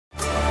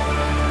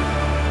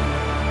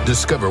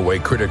Discover why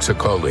critics are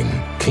calling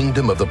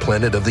Kingdom of the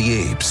Planet of the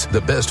Apes the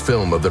best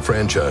film of the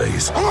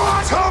franchise.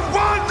 What a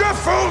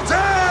wonderful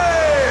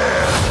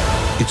day!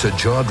 It's a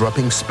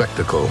jaw-dropping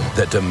spectacle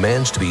that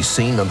demands to be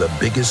seen on the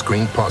biggest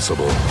screen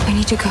possible. I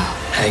need to go.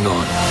 Hang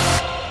on.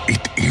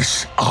 It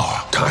is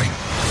our time.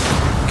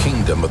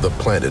 Kingdom of the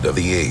Planet of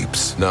the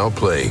Apes, now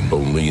playing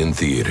only in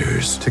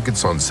theaters.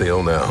 Tickets on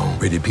sale now.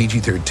 Rated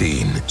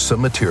PG-13.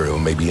 Some material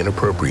may be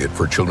inappropriate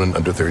for children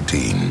under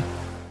 13.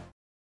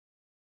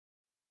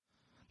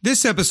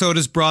 This episode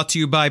is brought to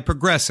you by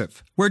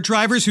Progressive, where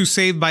drivers who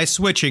save by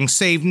switching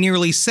save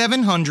nearly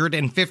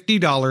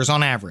 $750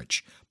 on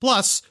average.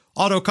 Plus,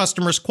 auto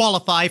customers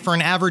qualify for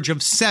an average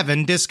of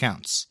 7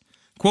 discounts.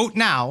 Quote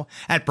now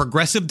at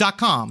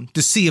Progressive.com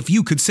to see if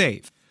you could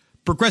save.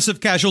 Progressive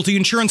Casualty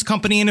Insurance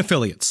Company and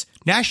Affiliates.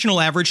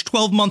 National average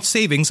 12-month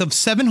savings of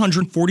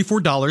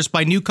 $744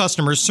 by new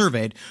customers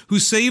surveyed who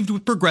saved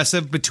with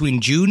Progressive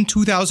between June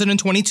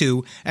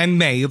 2022 and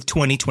May of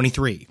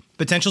 2023.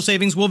 Potential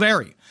savings will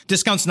vary.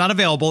 Discounts not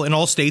available in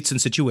all states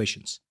and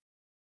situations.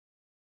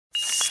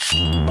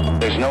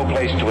 There's no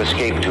place to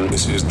escape to.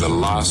 This is the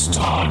last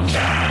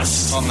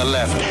podcast. On the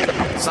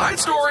left. Side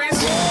stories.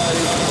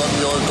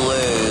 From your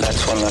glade.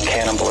 That's when the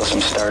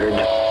cannibalism started.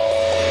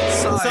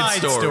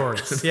 Side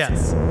stories.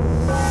 Yes.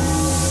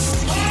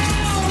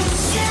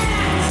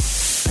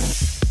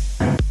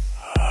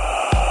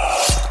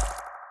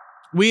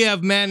 We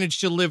have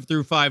managed to live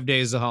through 5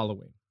 days of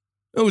Halloween.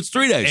 Oh, it's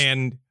 3 days.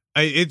 And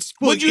it's...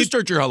 When'd you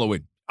start your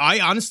Halloween? I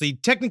honestly,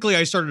 technically,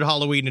 I started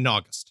Halloween in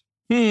August.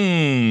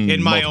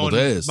 In my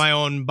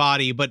own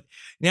body. But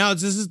now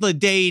this is the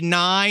day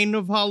 9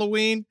 of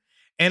Halloween,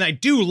 and I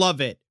do love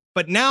it.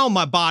 But now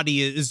my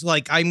body is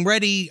like, I'm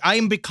ready. I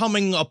am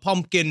becoming a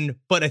pumpkin,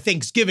 but a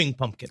Thanksgiving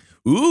pumpkin.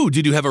 Ooh,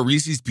 did you have a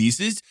Reese's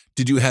Pieces?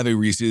 Did you have a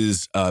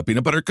Reese's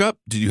peanut butter cup?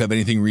 Did you have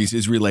anything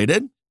Reese's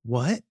related?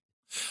 What?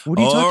 What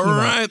are you talking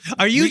about?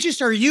 Are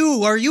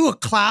you a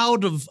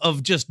cloud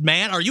of just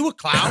man? Are you a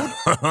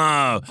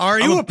cloud? Are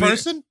you a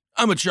person?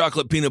 I'm a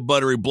chocolate peanut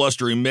buttery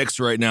blustery mix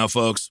right now,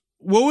 folks.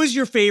 What was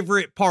your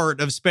favorite part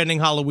of spending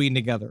Halloween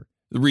together?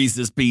 The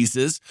Reese's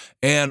Pieces,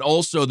 and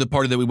also the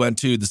party that we went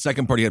to, the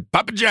second party had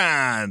Papa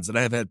John's, and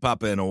I haven't had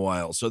Papa in a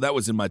while, so that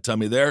was in my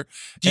tummy there.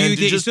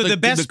 The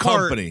best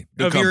part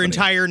of your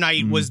entire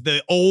night was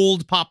the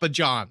old Papa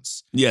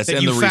John's. Yes, that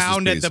and you the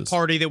found Reese's at the Pieces.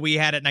 party that we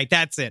had at night.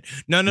 That's it.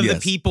 None of the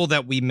people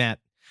that we met.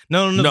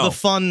 None of the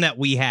fun that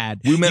we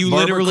had. We met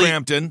Barbara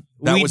Crampton.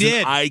 We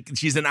did.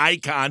 She's an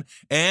icon,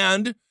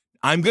 and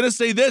I'm going to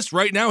say this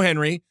right now,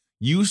 Henry.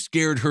 You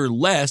scared her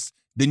less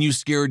than you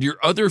scared your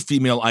other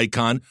female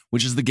icon,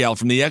 which is the gal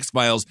from the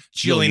X-Files,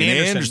 Gillian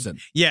Anderson.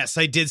 Yes,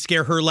 I did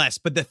scare her less.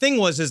 But the thing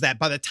was that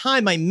by the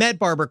time I met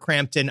Barbara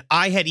Crampton,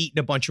 I had eaten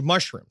a bunch of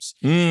mushrooms.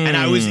 And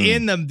I was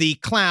in the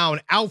clown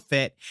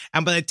outfit.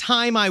 And by the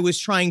time I was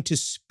trying to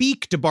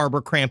speak to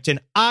Barbara Crampton,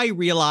 I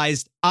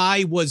realized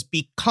I was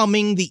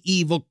becoming the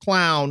evil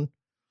clown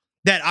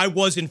that I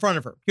was in front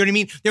of her. You know what I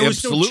mean? There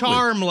was no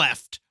charm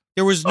left.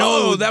 There was no...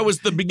 Oh, that was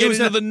the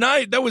beginning of the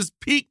night. That was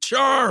peak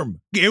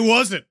charm. It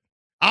wasn't.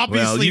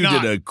 Obviously not.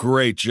 Well, you did a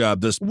great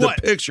job. The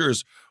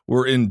pictures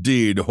were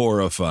indeed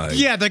horrifying.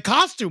 Yeah, the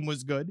costume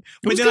was good.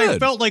 But then I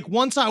felt like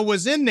once I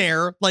was in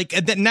there, like,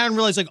 and then I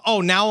realized, like,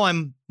 oh, now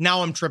I'm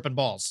tripping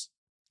balls.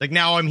 Like,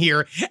 now I'm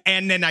here.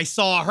 And then I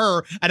saw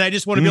her, and I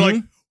just want to be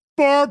like,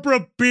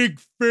 Barbara, big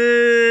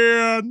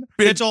fan.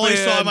 That's all I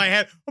saw in my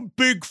head. A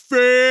big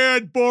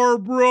fan,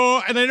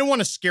 Barbara. And I didn't want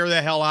to scare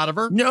the hell out of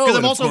her. No, because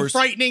I'm also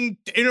frightening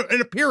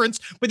in appearance.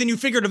 But then you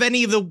figured of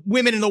any of the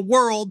women in the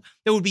world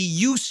that would be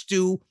used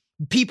to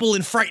people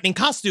in frightening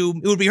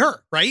costume, it would be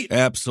her, right?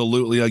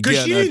 Absolutely. Again,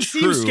 because she didn't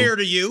seem scared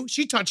of you.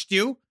 She touched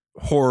you.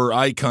 Horror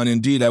icon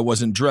indeed. I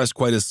wasn't dressed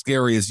quite as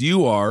scary as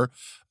you are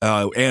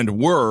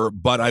and were,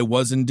 but I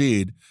was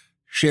indeed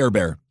Cher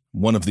Bear,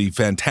 one of the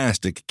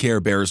fantastic Care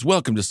Bears.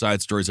 Welcome to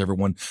Side Stories,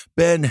 everyone.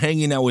 Ben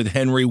hanging out with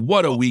Henry.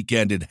 What a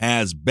weekend it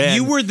has been.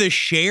 You were the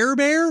Cher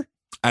Bear?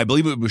 I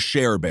believe it was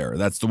Cher Bear.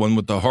 That's the one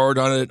with the heart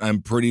on it.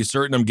 I'm pretty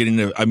certain. I'm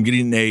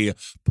getting a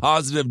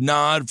positive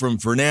nod from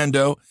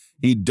Fernando.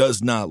 He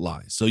does not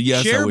lie. So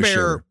yes, I was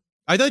Cher.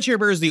 I thought Cher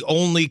Bear is the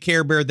only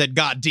Care Bear that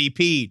got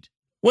DP'd.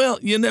 Well,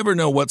 you never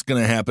know what's going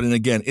to happen. And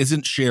again,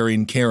 isn't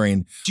sharing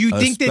caring? Do you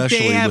think that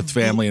they have with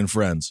family and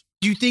friends?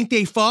 Do you think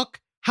they fuck?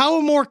 How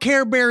are more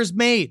Care Bears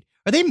made?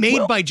 Are they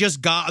made by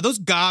just God? Are those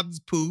God's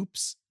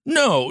poops?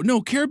 No.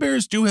 Care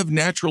Bears do have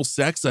natural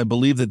sex. I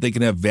believe that they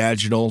can have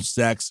vaginal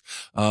sex.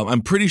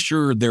 I'm pretty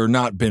sure they're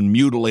not been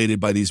mutilated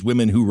by these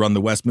women who run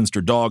the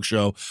Westminster Dog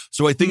Show.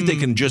 So I think they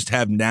can just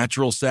have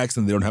natural sex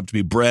and they don't have to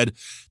be bred.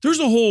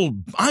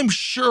 I'm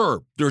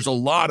sure there's a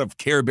lot of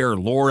Care Bear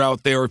lore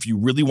out there. If you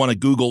really want to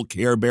Google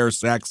Care Bear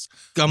sex,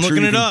 I'm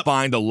looking it up.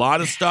 Find a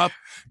lot of stuff.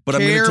 But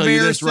I'm going to tell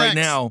you this right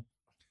now.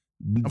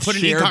 I'm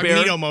putting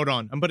incognito mode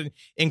on. I'm putting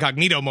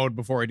incognito mode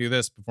before I do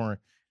this.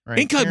 Right.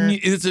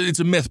 Incognito, it's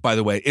a myth, by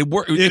the way. If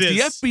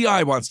the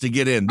FBI wants to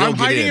get in, they'll I'm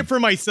hiding get in. it for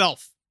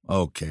myself.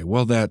 Okay,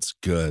 well, that's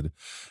good.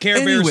 Care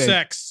Bear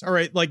sex. All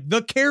right, like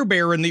the Care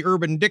Bear in the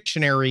Urban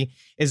Dictionary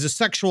is a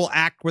sexual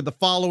act where the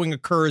following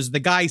occurs. The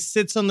guy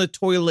sits on the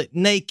toilet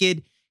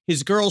naked.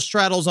 His girl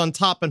straddles on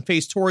top and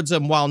face towards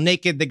him while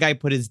naked. The guy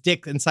put his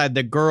dick inside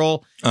the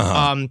girl.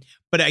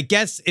 But I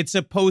guess it's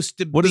supposed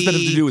to be... What does that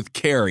have to do with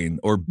caring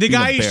or being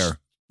a bear?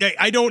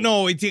 I don't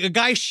know. A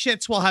guy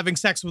shits while having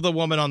sex with a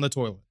woman on the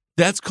toilet.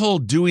 That's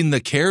called doing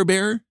the Care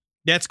Bear?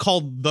 That's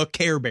called the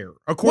Care Bear,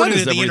 according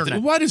to the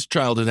internet. Why does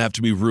childhood have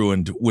to be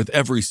ruined with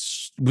every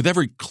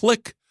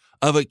click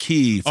of a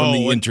key from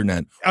the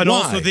internet? And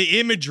also the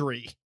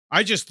imagery.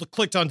 I just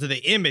clicked onto the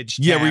image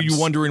tabs. Yeah, were you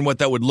wondering what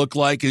that would look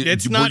like?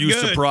 It's not good. Were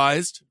you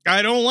surprised?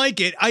 I don't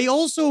like it. I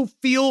also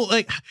feel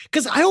like,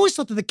 because I always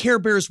thought that the Care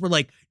Bears were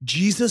like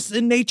Jesus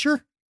in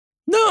nature.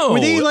 No. Were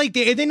they like,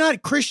 are they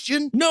not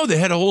Christian? No, they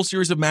had a whole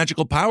series of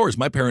magical powers.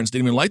 My parents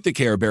didn't even like the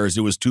Care Bears.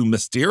 It was too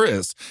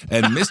mysterious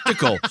and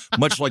mystical,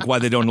 much like why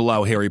they don't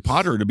allow Harry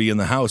Potter to be in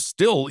the house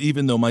still,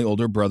 even though my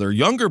younger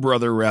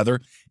brother,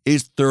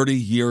 is 30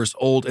 years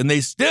old, and they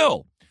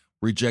still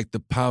reject the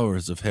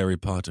powers of Harry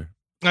Potter.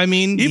 I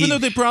mean, even though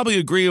they probably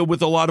agree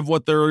with a lot of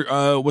what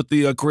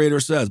the creator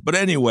says. But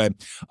anyway,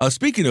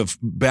 speaking of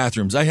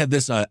bathrooms, I had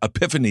this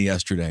epiphany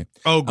yesterday.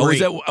 Oh,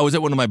 great. I was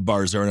at one of my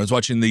bars there, and I was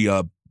watching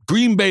the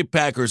Green Bay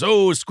Packers,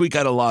 squeak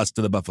out a loss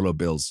to the Buffalo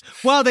Bills.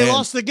 Well, they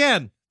lost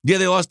again. Yeah,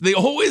 they lost. They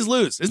always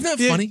lose. Isn't that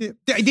funny?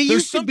 They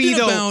used to be,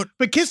 though.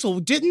 But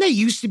Kissel, didn't they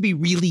used to be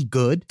really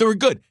good? They were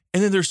good.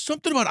 And then there's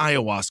something about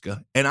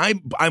ayahuasca, and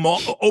I'm all,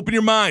 open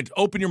your mind.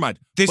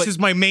 This is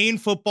my main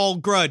football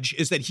grudge,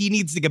 is that he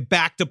needs to get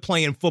back to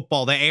playing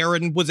football.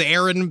 Aaron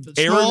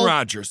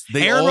Rodgers.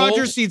 Aaron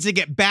Rodgers needs to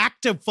get back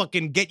to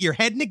fucking get your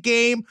head in the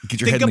game.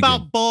 Think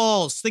about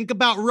balls. Think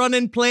about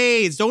running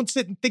plays. Don't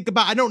sit and think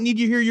about, I don't need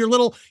you to hear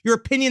your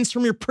opinions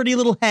from your pretty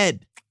little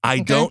head. I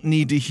don't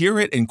need to hear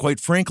it. And quite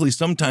frankly,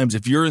 sometimes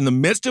if you're in the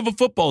midst of a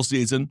football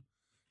season,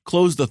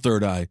 close the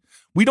third eye.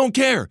 We don't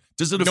care.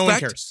 Does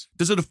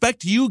it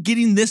affect you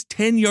getting this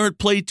 10-yard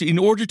play in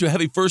order to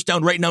have a first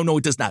down right now? No,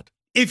 it does not.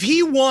 If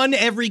he won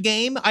every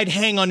game, I'd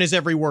hang on his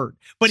every word.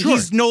 But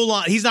he's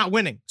not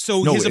winning.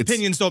 So his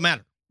opinions don't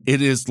matter.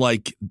 It is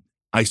like,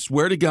 I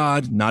swear to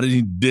God, not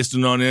any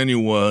distant on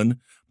anyone,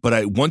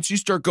 but once you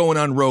start going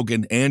on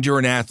Rogan and you're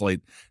an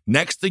athlete,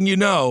 next thing you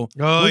know,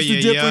 what's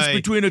the difference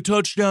between a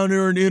touchdown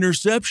or an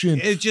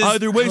interception?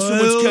 Either way,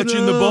 someone's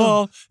catching the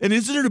ball. And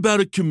isn't it about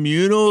a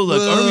communal?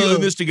 Like, are we in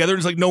this together? And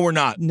it's like, no, we're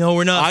not. No,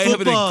 we're not. I have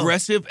an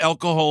aggressive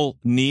alcohol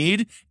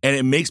need, and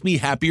it makes me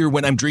happier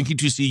when I'm drinking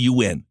to see you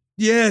win.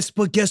 Yes,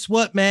 but guess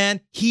what,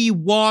 man? He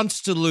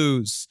wants to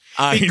lose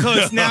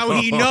because now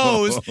he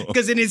knows,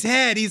 because in his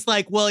head, he's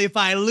like, well, if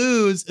I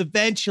lose,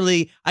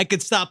 eventually I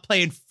could stop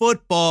playing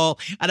football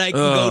and I can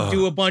go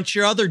do a bunch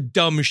of other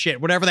dumb shit,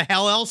 whatever the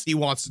hell else he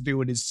wants to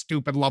do in his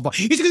stupid love life.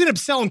 He's going to end up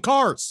selling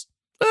cars.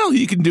 Well,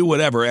 he can do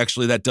whatever.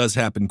 Actually, that does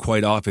happen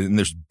quite often, and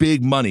there's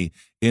big money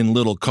in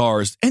little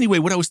cars. Anyway,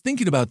 what I was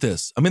thinking about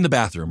this, I'm in the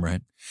bathroom,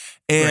 right?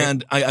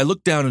 And I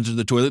look down into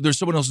the toilet. There's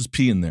someone else's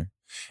pee in there.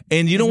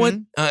 And you know what?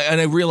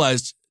 And I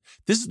realized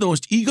this is the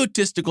most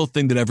egotistical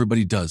thing that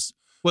everybody does.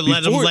 What,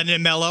 letting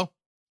it mellow?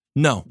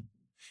 No.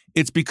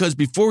 It's because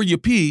before you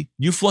pee,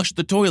 you flush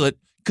the toilet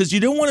because you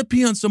don't want to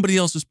pee on somebody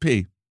else's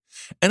pee.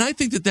 And I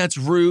think that that's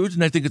rude,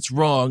 and I think it's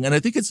wrong, and I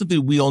think it's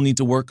something we all need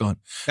to work on.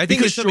 I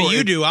think it's something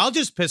you do. I'll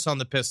just piss on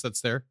the piss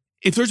that's there.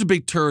 If there's a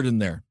big turd in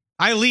there,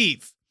 I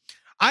leave.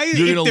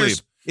 You're going to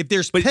leave. If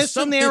there's piss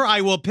in there,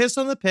 I will piss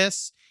on the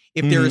piss.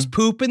 If there is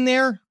poop in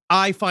there,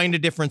 I find a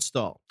different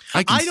stall.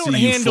 I don't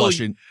see you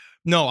flushing.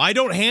 No, I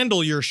don't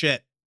handle your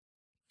shit.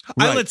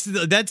 Right.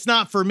 That's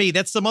not for me.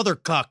 That's some other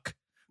cuck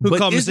who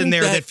comes in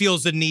there that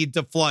feels the need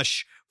to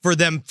flush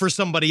for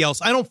somebody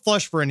else. I don't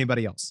flush for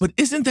anybody else. But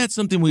isn't that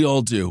something we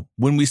all do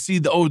when we see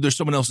there's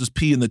someone else's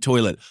pee in the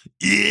toilet?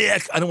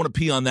 Yuck, I don't want to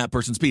pee on that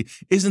person's pee.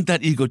 Isn't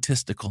that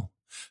egotistical?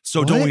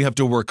 So don't we have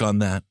to work on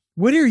that?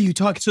 What are you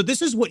talking? So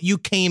this is what you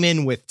came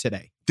in with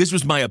today. This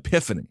was my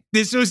epiphany.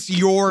 This was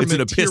your material.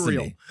 An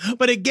epiphany.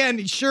 But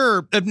again,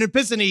 sure, an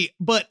epiphany,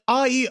 but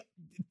I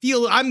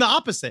feel I'm the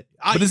opposite.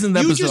 But isn't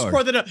that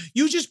bizarre?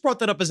 You just brought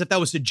that up as if that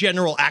was a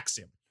general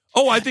axiom.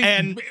 Oh, I think,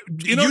 and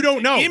you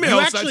don't know. Email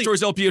us at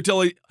Stories you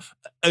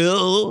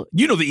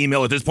know the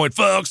email at this point,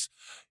 folks.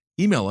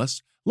 Email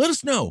us. Let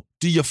us know.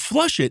 Do you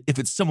flush it if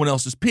it's someone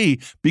else's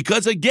pee?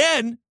 Because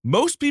again,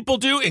 most people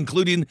do,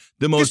 including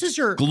the most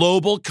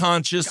global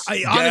conscious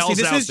gals honestly,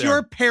 this is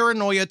your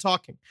paranoia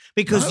talking.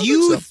 Because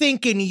you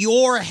think in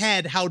your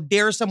head, how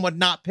dare someone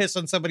not piss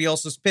on somebody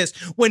else's piss?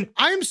 When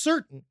I'm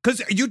certain,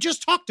 because you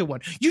just talked to one.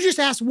 You just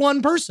asked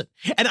one person.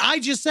 And I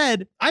just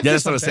said,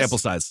 that's not a sample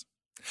size.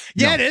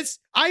 Yeah, no. It is.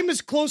 I'm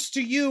as close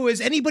to you as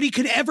anybody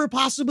could ever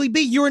possibly be.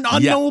 You're an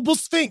unknowable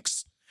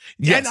sphinx.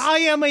 Yes. And I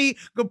am a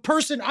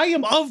person. I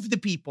am of the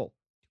people,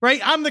 right?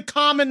 I'm the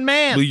common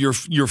man. Well,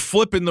 you're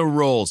flipping the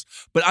roles.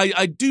 But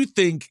I do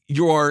think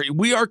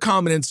we are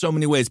common in so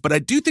many ways. But I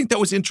do think that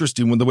was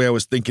interesting the way I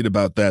was thinking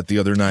about that the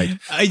other night.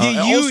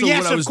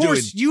 Of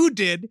course you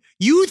did.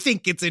 You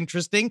think it's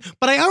interesting,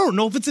 but I don't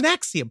know if it's an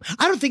axiom.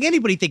 I don't think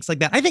anybody thinks like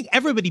that. I think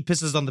everybody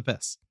pisses on the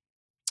piss.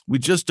 We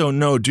just don't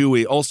know, do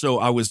we? Also,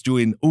 I was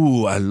doing,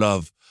 I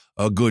love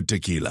a good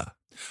tequila.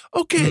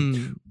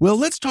 Okay, well,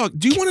 let's talk.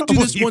 Do you want to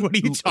do this one? What are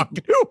you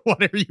talking?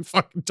 What are you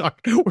fucking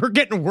talking? We're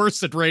getting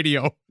worse at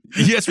radio.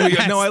 Yes, we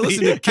are. No, I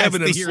listened to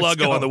Kevin and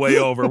Sluggo on the way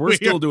over. We're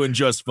still doing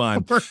just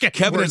fine.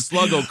 Kevin and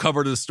Sluggo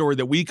covered a story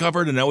that we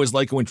covered, and I always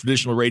like when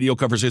traditional radio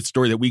covers a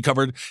story that we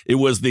covered. It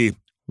was the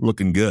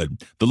looking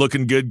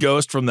good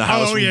ghost from the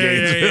house from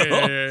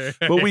Gainesville. Yeah.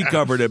 But we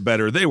covered it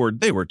better. They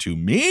were too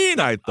mean,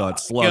 I thought.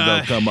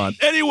 Sluggo, come on.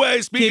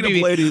 Anyway, speaking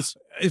of ladies.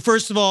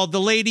 First of all, the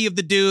Lady of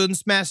the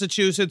Dunes,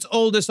 Massachusetts,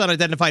 oldest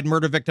unidentified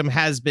murder victim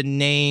has been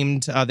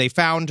named. They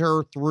found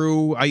her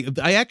through,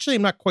 I actually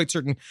am not quite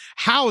certain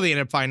how they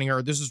ended up finding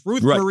her. This is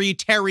Ruth Marie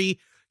Terry.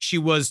 She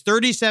was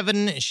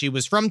 37. She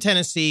was from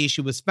Tennessee.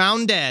 She was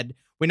found dead.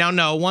 We now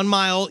know 1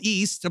 mile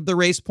east of the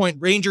Race Point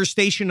Ranger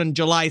Station on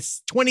July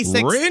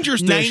 26,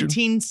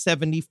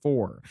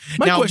 1974.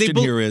 My question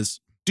here is,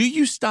 do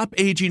you stop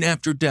aging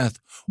after death?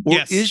 Or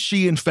is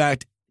she, in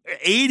fact,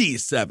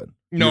 87?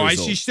 No,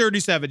 she's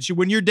 37.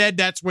 When you're dead,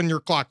 that's when your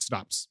clock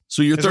stops.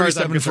 So you're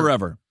 37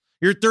 forever.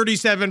 You're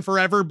 37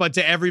 forever, but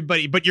to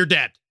everybody, but you're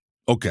dead.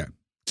 Okay.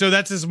 So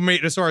that's as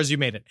far as you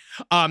made it.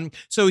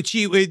 So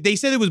they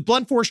said it was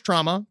blunt force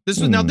trauma. This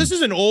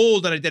is an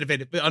old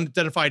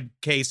unidentified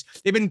case.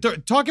 They've been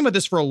talking about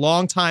this for a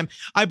long time.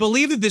 I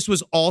believe that this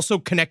was also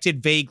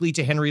connected vaguely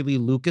to Henry Lee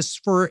Lucas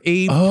for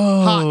a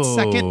hot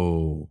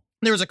second.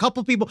 There's a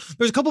couple people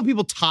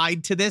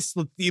tied to this,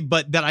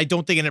 but that I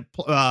don't think ended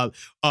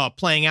up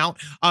playing out.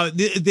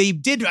 They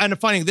did end up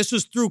finding this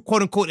was through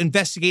quote unquote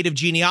investigative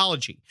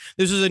genealogy.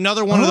 This is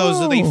another one of those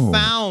that they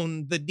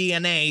found the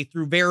DNA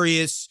through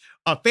various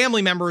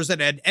family members that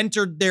had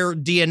entered their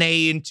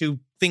DNA into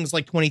things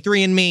like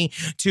 23andMe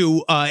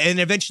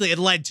and eventually it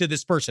led to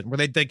this person where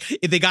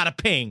they got a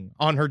ping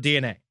on her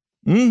DNA.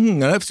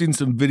 And I've seen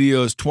some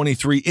videos,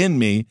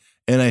 23andMe.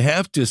 And I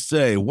have to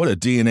say, what a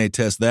DNA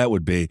test that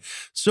would be.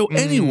 So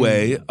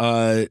anyway,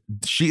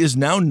 she is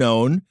now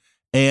known,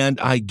 and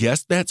I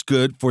guess that's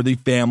good for the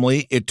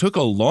family. It took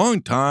a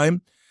long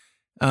time.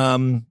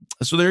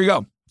 So there you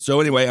go. So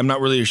anyway, I'm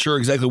not really sure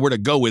exactly where to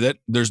go with it.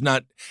 It's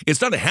not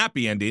a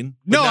happy ending.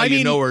 No, I mean,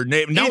 you know her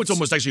name. Now it's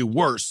almost actually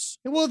worse.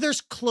 Well,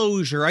 there's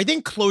closure. I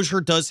think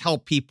closure does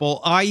help people.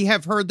 I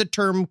have heard the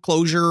term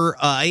closure.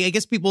 I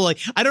guess people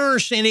I don't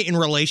understand it in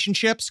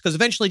relationships because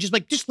eventually just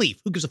leave.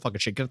 Who gives a fucking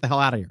shit? Get the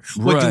hell out of here.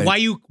 Right.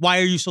 Why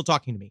are you still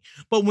talking to me?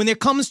 But when it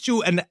comes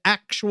to an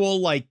actual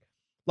like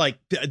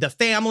the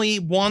family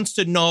wants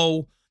to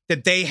know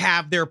that they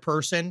have their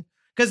person.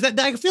 Because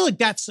I feel like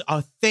that's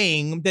a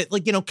thing that,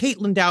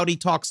 Caitlin Dowdy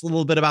talks a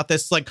little bit about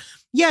this. Like,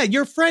 yeah,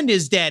 your friend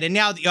is dead. And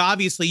now,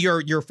 obviously,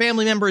 your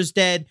family member is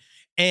dead.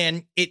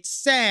 And it's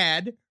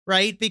sad,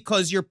 right?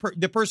 Because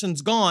the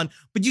person's gone,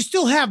 but you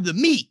still have the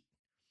meat.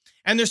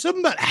 And there's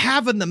something about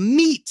having the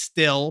meat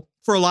still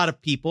for a lot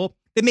of people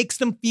that makes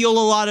them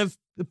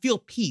feel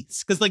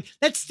peace. Because,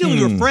 that's still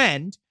your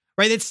friend,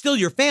 right? That's still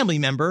your family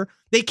member.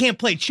 They can't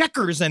play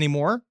checkers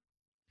anymore.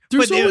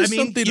 There's always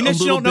something you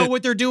just don't know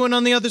what they're doing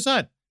on the other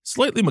side.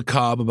 Slightly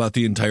macabre about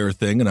the entire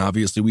thing, and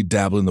obviously we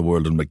dabble in the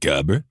world of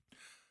macabre.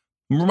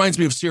 It reminds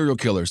me of serial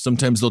killers.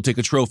 Sometimes they'll take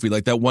a trophy,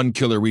 like that one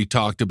killer we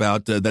talked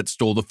about that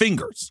stole the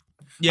fingers.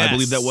 Yes, I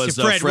believe that was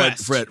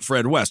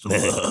Fred West.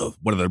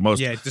 One of the most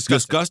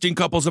disgusting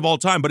couples of all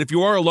time. But if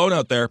you are alone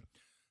out there,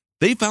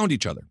 they found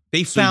each other.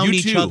 They found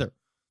each other.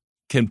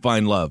 Can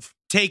find love.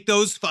 Take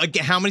those.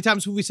 How many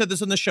times have we said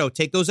this on the show?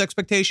 Take those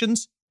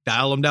expectations,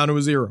 dial them down to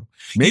a 0.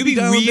 Maybe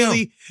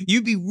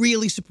you'd be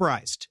really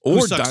surprised. Or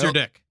who sucks their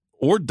dick.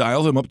 Or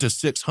dial them up to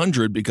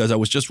 600 because I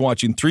was just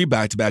watching 3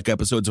 back-to-back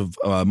episodes of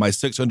My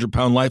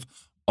 600-Pound Life,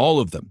 all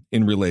of them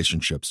in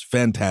relationships.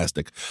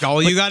 Fantastic.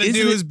 All you got to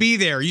do is be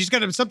there. You just got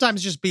to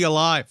sometimes just be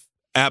alive.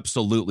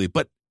 Absolutely.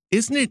 But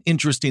isn't it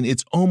interesting?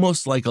 It's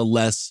almost like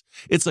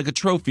it's like a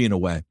trophy in a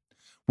way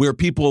where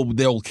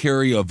they'll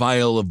carry a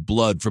vial of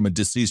blood from a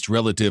deceased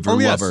relative or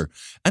lover.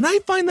 And I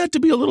find that to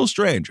be a little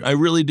strange. I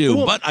really do.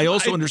 Well, but I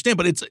also understand,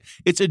 but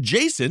it's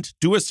adjacent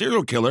to a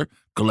serial killer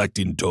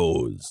collecting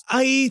toes.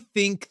 I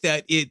think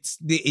that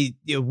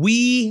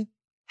we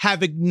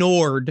have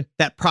ignored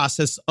that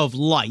process of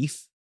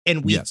life.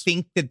 And we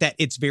think that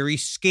it's very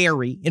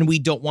scary and we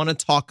don't want to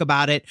talk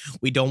about it.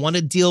 We don't want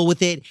to deal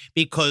with it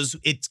because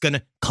it's going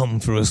to come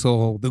for us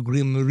all. The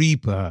Grim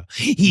Reaper.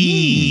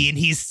 He and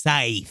his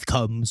scythe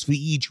comes for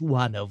each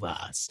one of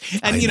us.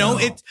 And,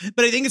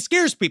 but I think it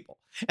scares people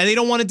and they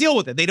don't want to deal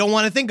with it. They don't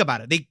want to think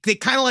about it. They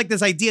kind of like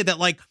this idea that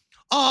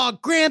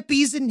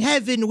Grampy's in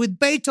heaven with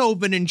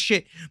Beethoven and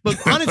shit. But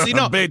honestly,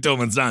 no.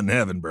 Beethoven's not in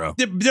heaven, bro.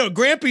 No,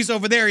 Grampy's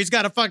over there. He's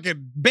got a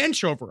fucking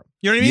bench over him.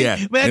 You know what I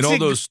mean? Yeah. And all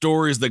those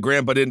stories that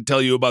Grandpa didn't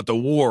tell you about the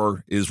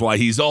war is why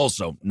he's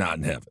also not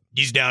in heaven.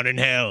 He's down in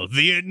hell.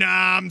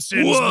 Vietnam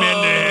sends men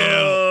to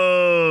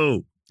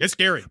hell. It's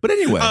scary. But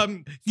anyway.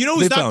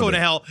 Who's not going to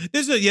hell?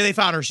 They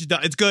found her. She's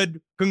done. It's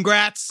good.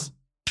 Congrats.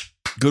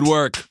 Good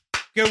work.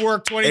 Good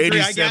work, 23,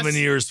 87 I guess.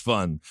 years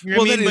fun.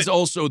 That is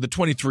also the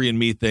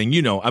 23andMe thing.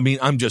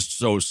 I'm just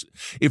so...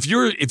 If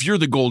you're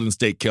the Golden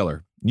State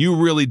Killer you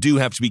really do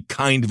have to be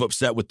kind of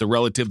upset with the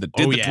relative that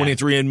did the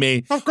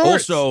 23andMe. Of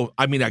course. Also,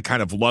 I mean, I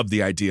kind of love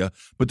the idea,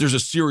 but there's a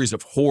series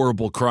of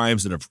horrible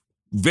crimes that are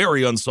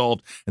very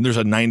unsolved, and there's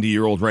a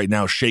 90-year-old right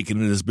now shaking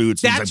in his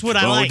boots. That's what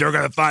I like. They're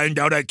going to find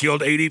out I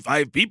killed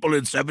 85 people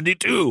in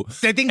 72.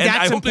 I think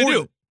that's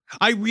important.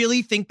 I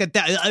really think that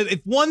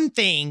if one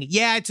thing,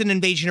 it's an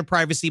invasion of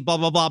privacy, blah,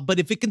 blah, blah, but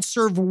if it can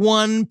serve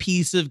one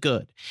piece of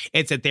good,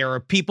 it's that there are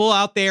people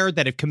out there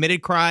that have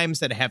committed crimes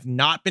that have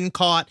not been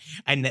caught,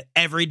 and that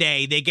every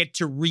day they get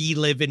to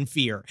relive in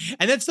fear.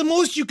 And that's the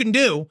most you can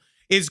do,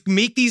 is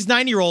make these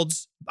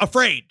 9-year-olds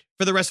afraid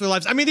for the rest of their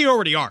lives. I mean, they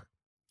already are.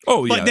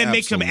 Oh, yeah, but then make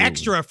absolutely. them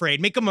extra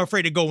afraid. Make them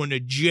afraid of going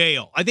to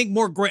jail. I think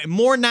more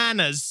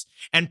nanas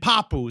and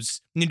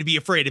papus need to be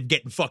afraid of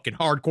getting fucking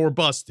hardcore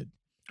busted.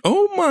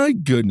 Oh, my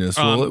goodness.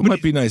 Well, it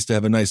might be nice to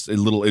have a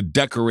little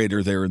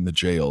decorator there in the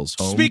jails.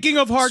 Speaking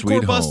of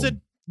hardcore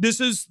busted, this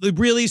is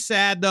really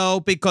sad, though,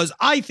 because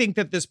I think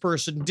that this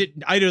person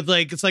didn't.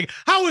 It's like,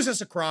 how is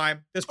this a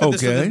crime? This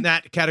is in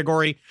that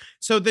category.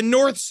 So the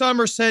North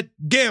Somerset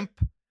Gimp,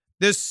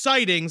 this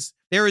sightings,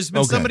 there has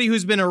been somebody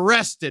who's been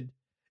arrested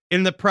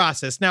in the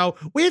process. Now,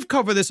 we've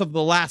covered this over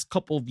the last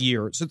couple of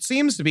years. It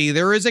seems to be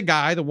there is a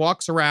guy that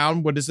walks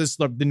around,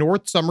 the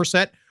North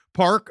Somerset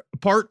Park,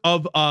 part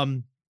of,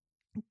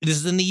 this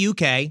is in the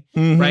UK,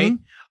 right?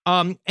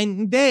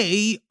 And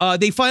they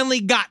finally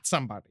got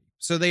somebody.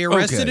 So they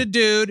arrested a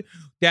dude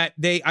that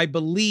I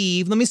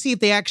believe, let me see if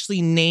they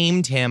actually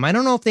named him. I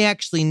don't know if they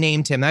actually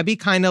named him. That'd be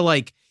kind of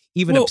like,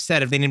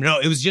 upset if they didn't know.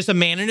 It was just a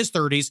man in his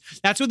 30s.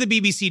 That's what the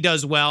BBC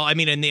does well. I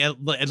mean,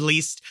 at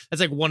least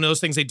that's like one of those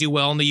things they do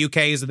well in the UK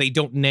is that they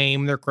don't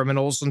name their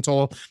criminals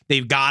until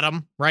they've got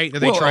them, right? That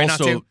they try not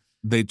to.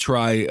 They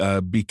try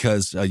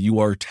because you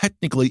are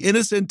technically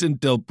innocent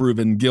until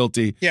proven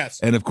guilty. Yes.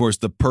 And of course,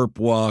 the perp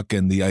walk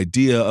and the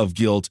idea of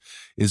guilt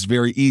is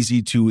very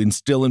easy to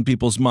instill in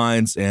people's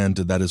minds. And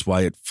that is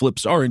why it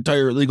flips our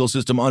entire legal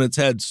system on its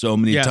head so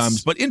many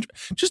times. But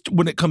just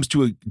when it comes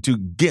to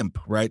Gimp,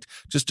 right?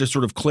 Just to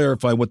sort of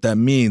clarify what that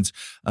means.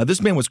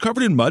 This man was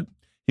covered in mud.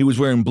 He was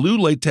wearing blue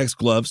latex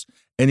gloves,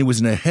 and he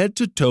was in a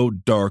head-to-toe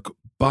dark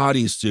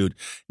bodysuit.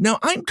 Now,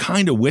 I'm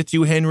kind of with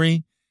you,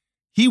 Henry.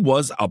 He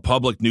was a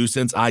public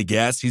nuisance, I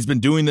guess. He's been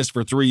doing this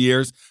for 3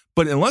 years.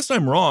 But unless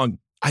I'm wrong,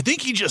 I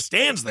think he just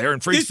stands there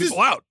and freaks people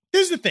out.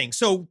 This is the thing.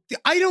 So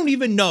I don't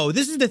even know.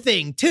 This is the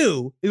thing,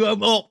 too.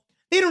 Well,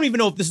 they don't even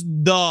know if this is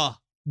the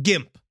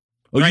Gimp.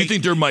 Oh, right? You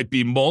think there might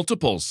be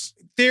multiples?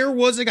 There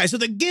was a guy. So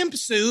the Gimp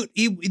suit,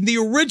 the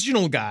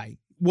original guy,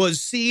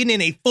 was seen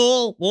in a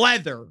full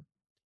leather.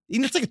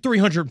 It's like a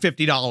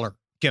 $350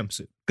 Gimp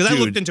suit. Because I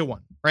looked into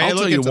one. Right? I'll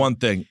tell you one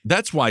thing.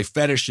 That's why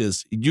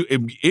fetishes,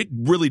 it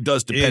really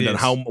does depend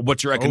on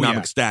what's your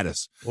economic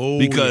status.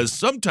 Because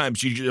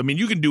sometimes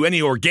you can do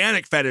any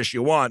organic fetish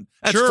you want.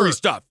 That's free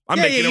stuff. I'm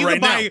making it right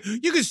now.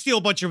 You can steal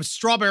a bunch of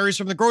strawberries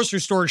from the grocery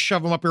store and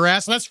shove them up your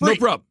ass, and that's free. No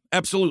problem.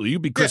 Absolutely. You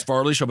be Chris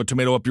Farley, shove a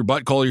tomato up your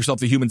butt, call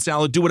yourself the human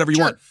salad, do whatever you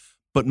want.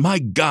 But my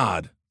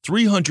God,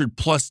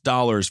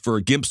 $300+ for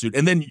a Gimp suit.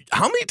 And then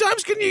how many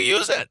times can you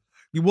use it?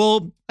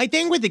 Well, I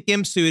think with the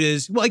Gimp suit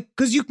is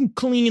because you can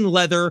clean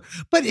leather,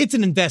 but it's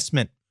an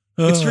investment.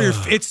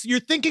 You're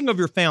thinking of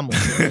your family,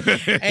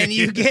 and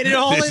you get it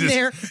all in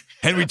there.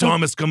 Henry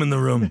Thomas, come in the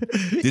room.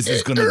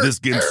 This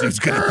Gimp suit's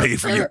gonna pay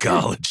for your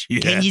college. Yeah.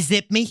 Can you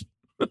zip me?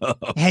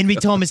 Henry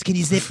Thomas, can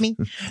you zip me?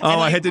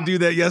 I had to do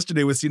that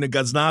yesterday with Sina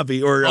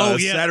Ghaznavi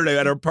Saturday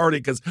at our party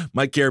because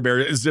my Care Bear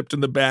is zipped in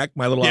the back,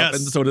 my little and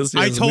so does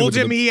his. I told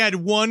him he had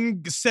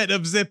one set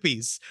of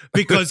zippies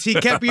because he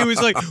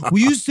was like, will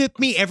you zip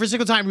me every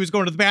single time he was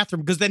going to the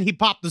bathroom? Because then he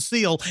popped the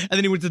seal and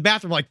then he went to the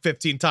bathroom like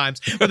 15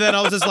 times. But then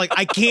I was just like,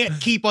 I can't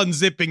keep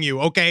unzipping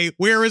you, okay?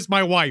 Where is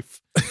my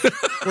wife?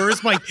 So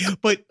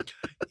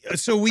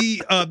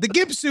the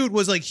Gimp suit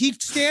was like,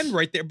 he'd stand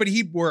right there, but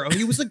he wore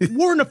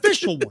an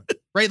official one,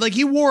 right? Like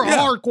he wore a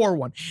hardcore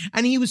one,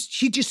 and he'd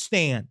just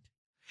stand,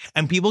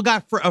 and people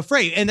got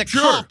afraid. And the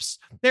cops,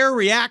 their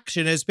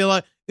reaction has been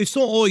like, it's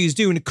not all he's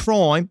doing a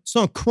crime. It's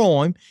not a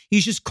crime.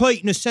 He's just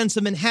creating a sense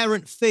of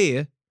inherent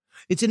fear.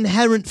 It's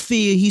inherent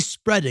fear he's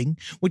spreading,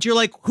 which you're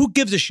like, who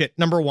gives a shit?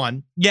 Number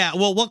one. Yeah.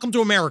 Well, welcome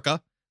to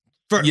America.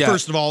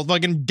 First of all, if I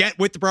can get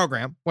with the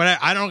program,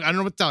 I don't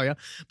know what to tell you.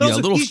 But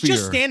also, he's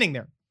just standing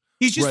there.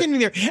 He's just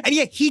standing there. And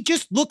yet he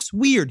just looks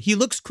weird. He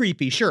looks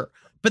creepy, sure.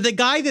 But the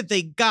guy that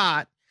they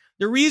got,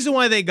 the reason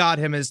why they got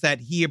him is that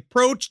he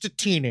approached a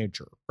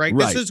teenager, right?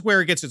 This is where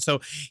it gets it. So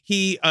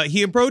he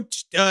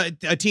approached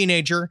a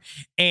teenager,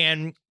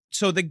 and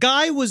so the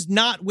guy was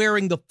not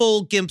wearing the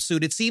full Gimp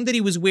suit. It seemed that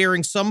he was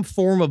wearing some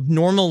form of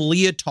normal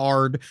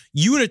leotard,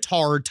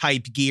 unitard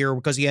type gear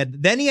because he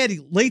had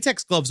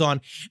latex gloves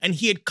on, and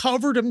he had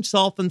covered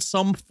himself in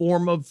some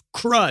form of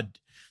crud.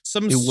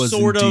 Some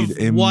sort of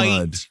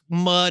white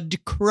mud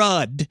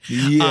crud.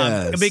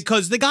 Yes.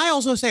 Because the guy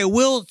also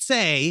will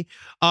say,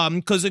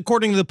 because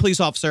according to the police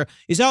officer,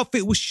 his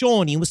outfit was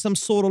shiny with some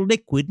sort of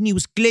liquid, and he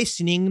was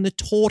glistening in the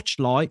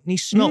torchlight, and he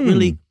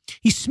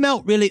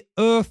smelled really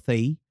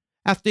earthy.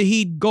 After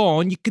he'd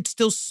gone, you could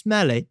still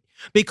smell it.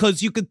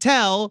 because you could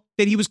tell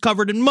that he was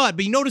covered in mud.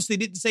 But you notice they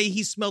didn't say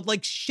he smelled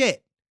like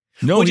shit.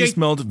 No, he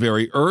smelled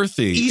very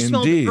earthy. He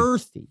smelled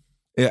earthy.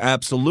 Yeah,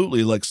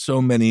 absolutely, like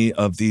so many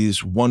of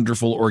these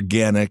wonderful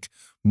organic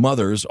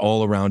mothers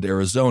all around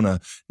Arizona.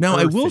 Now,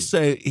 I will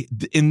say,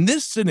 in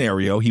this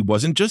scenario, he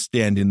wasn't just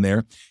standing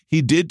there.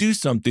 He did do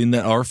something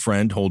that our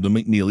friend Holden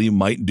McNeely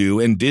might do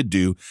and did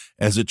do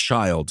as a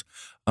child.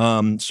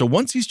 So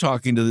once he's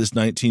talking to this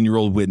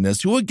 19-year-old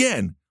witness, who,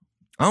 again,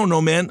 I don't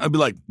know, man. I'd be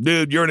like,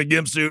 dude, you're in a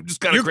gimp suit.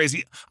 Just kind of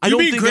crazy. I don't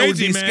think I would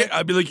be scared.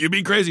 I'd be like, you're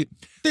being crazy.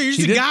 Dude, you're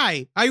just a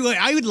guy.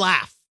 I would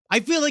laugh. I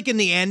feel like in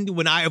the end,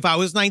 if I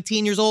was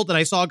 19 years old and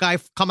I saw a guy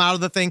come out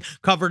of the thing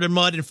covered in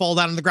mud and fall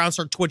down on the ground,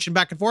 start twitching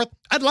back and forth,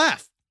 I'd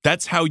laugh.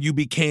 That's how you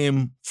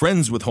became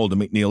friends with Holden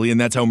McNeely, and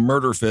that's how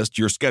Murder Fist,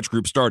 your sketch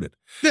group, started.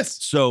 Yes.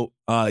 So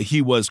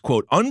he was,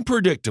 quote,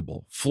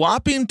 unpredictable,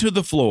 flopping to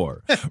the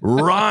floor,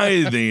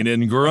 writhing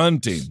and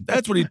grunting.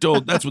 That's what he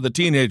told. That's what the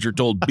teenager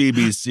told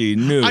BBC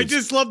News. I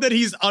just love that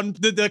he's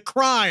the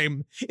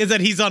crime is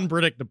that he's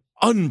unpredictable.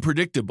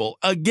 Unpredictable.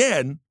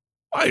 Again.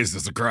 Why is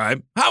this a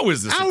crime? How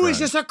is this a crime? How is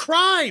this a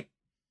crime?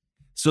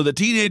 So the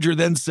teenager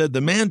then said the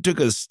man took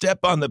a step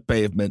on the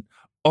pavement,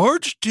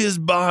 arched his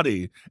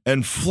body,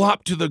 and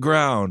flopped to the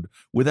ground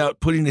without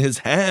putting his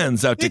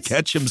hands out to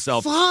catch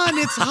himself. Fun.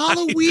 It's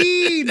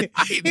Halloween.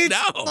 It's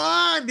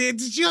fun.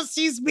 It's just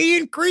he's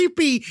being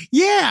creepy.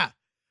 Yeah.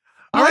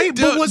 All right,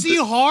 but was he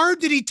hard?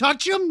 Did he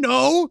touch him?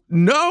 No.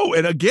 No.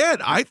 And again,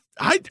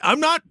 I'm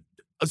not.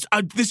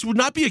 This would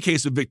not be a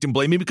case of victim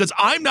blaming because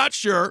I'm not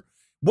sure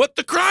what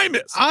the crime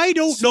is. I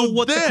don't know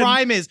what the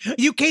crime is.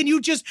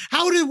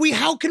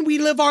 How can we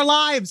live our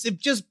lives if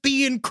just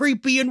being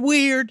creepy and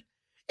weird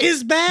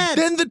is bad?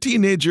 Then the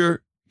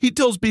teenager, he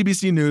tells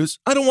BBC News,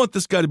 I don't want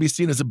this guy to be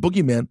seen as a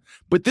boogeyman,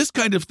 but this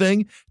kind of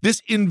thing,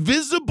 this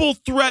invisible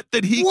threat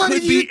that he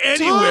could be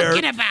anywhere. What are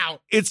you talking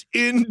about? It's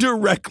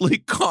indirectly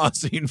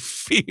causing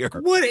fear.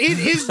 What? It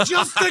is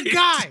just a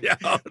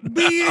guy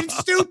being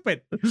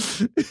stupid.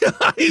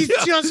 He's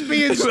just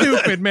being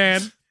stupid,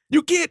 man.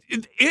 You can't,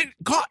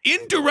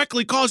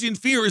 indirectly causing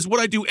fear is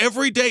what I do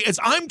every day as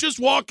I'm just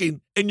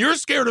walking and you're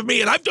scared of me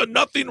and I've done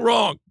nothing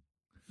wrong.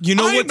 You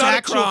know what's not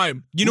a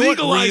crime. You know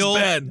legalize what?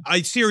 Ben.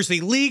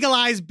 Seriously,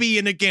 legalize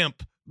being a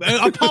gimp.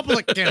 A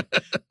public gimp.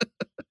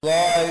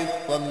 Rise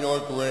from your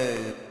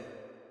grave.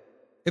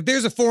 If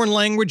there's a foreign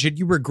language that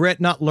you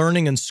regret not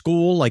learning in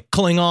school, like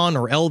Klingon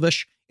or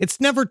Elvish, it's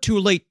never too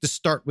late to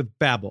start with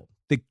Babbel,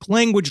 the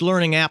language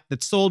learning app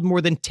that sold more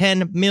than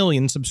 10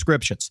 million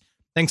subscriptions.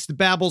 Thanks to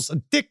Babbel's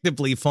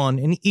addictively fun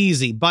and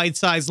easy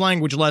bite-sized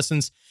language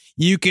lessons,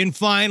 you can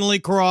finally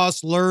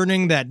cross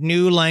learning that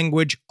new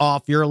language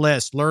off your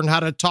list. Learn how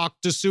to talk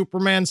to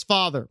Superman's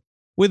father.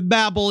 With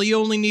Babbel, you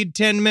only need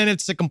 10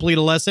 minutes to complete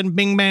a lesson.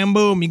 Bing, bam,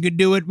 boom. You can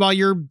do it while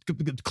you're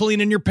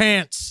cleaning your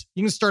pants.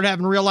 You can start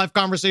having real-life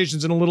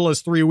conversations in as little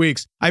as 3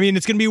 weeks. I mean,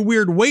 it's going to be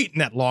weird waiting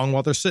that long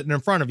while they're sitting in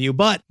front of you,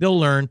 but they'll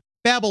learn.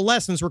 Babbel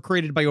lessons were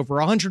created by over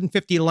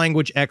 150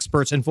 language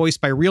experts and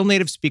voiced by real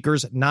native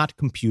speakers, not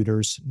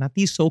computers, not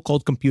these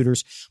so-called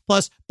computers.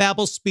 Plus,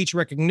 Babbel's speech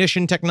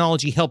recognition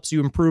technology helps you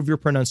improve your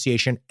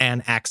pronunciation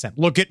and accent.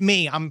 Look at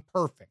me, I'm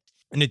perfect.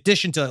 In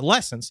addition to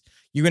lessons,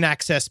 you can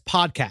access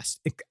podcasts,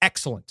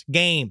 excellent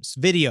games,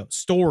 videos,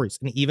 stories,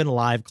 and even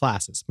live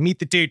classes. Meet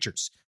the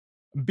teachers.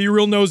 Be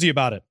real nosy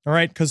about it, all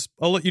right? Because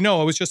I'll let you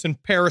know, I was just in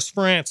Paris,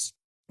 France,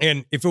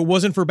 and if it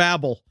wasn't for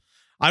Babbel,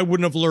 I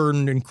wouldn't have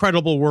learned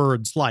incredible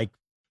words like,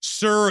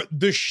 sir,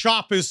 the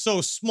shop is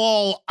so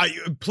small.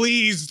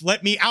 Please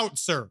let me out,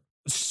 sir.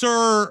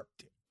 Sir,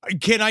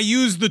 can I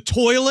use the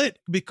toilet?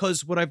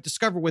 Because what I've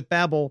discovered with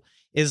Babbel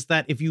is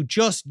that if you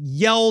just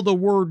yell the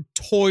word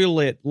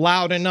toilet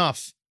loud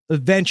enough,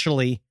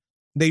 eventually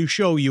they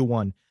show you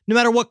one, no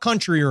matter what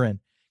country you're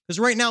in. Because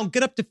right now,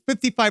 get up to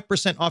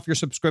 55% off your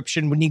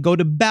subscription when you go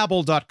to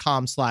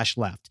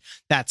Babbel.com/left.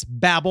 That's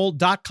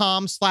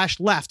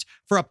Babbel.com/left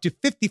for up to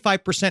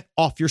 55%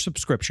 off your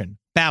subscription.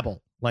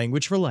 Babbel,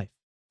 language for life.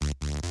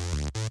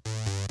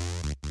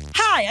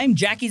 Hi, I'm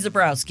Jackie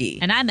Zabrowski.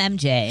 And I'm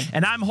MJ.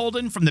 And I'm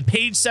Holden from the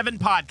Page 7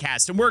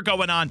 podcast, and we're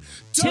going on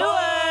tour!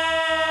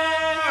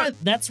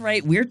 That's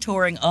right, we're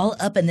touring all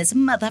up in this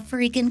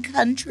mother-freaking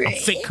country. Oh,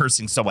 fake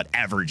cursing, so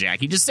whatever,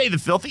 Jackie. Just say the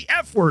filthy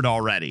F word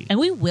already. And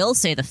we will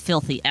say the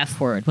filthy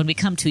F word when we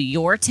come to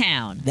your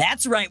town.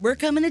 That's right, we're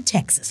coming to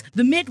Texas,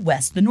 the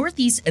Midwest, the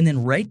Northeast, and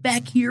then right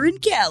back here in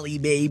Cali,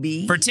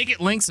 baby. For ticket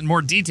links and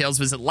more details,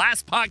 visit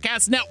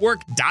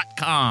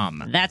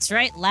lastpodcastnetwork.com. That's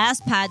right,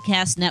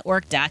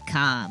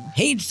 lastpodcastnetwork.com.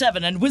 Page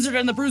 7 and Wizard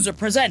and the Bruiser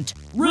present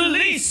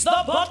Release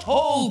the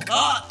Butthole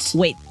Cut!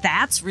 Wait,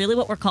 that's really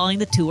what we're calling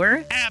the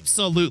tour?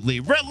 Absolutely.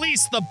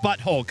 Release the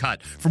Butthole Cut.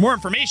 For more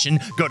information,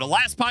 go to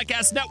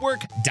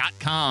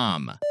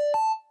lastpodcastnetwork.com.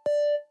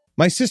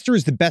 My sister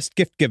is the best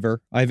gift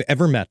giver I've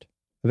ever met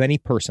of any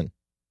person.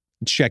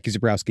 It's Jackie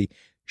Zabrowski.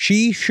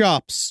 She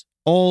shops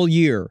all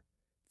year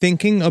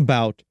thinking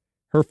about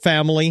her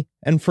family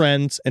and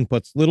friends and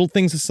puts little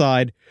things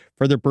aside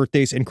for their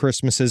birthdays and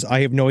Christmases.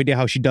 I have no idea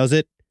how she does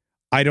it.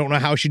 I don't know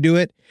how she do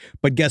it.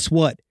 But guess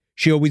what?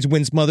 She always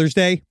wins Mother's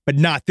Day, but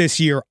not this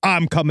year.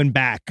 I'm coming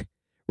back.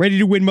 Ready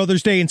to win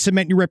Mother's Day and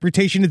cement your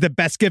reputation as the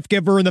best gift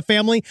giver in the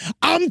family?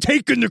 I'm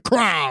taking the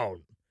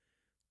crown.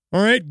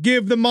 All right,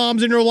 give the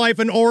moms in your life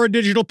an Aura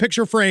digital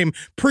picture frame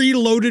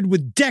preloaded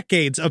with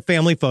decades of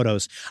family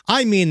photos.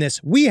 I mean this.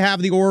 We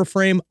have the Aura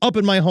frame up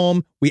in my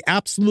home. We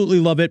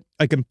absolutely love it.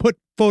 I can put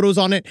photos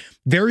on it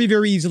very,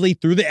 very easily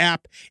through the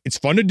app. It's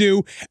fun to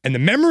do, and the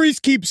memories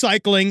keep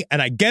cycling,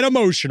 and I get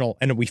emotional.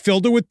 And we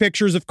filled it with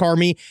pictures of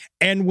Carmi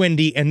and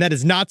Wendy, and that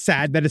is not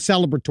sad. That is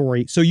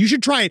celebratory. So you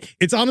should try it.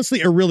 It's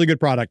honestly a really good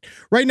product.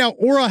 Right now,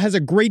 Aura has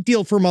a great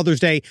deal for Mother's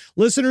Day.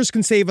 Listeners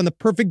can save on the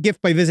perfect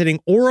gift by visiting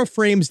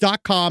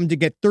auraframes.com to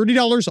get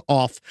 $30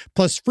 off,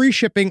 plus free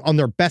shipping on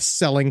their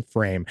best-selling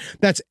frame.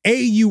 That's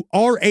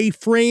AURA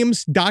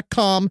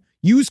frames.com.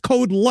 Use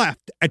code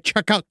LEFT at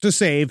checkout to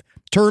save.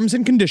 Terms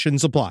and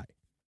conditions apply.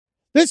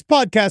 This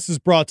podcast is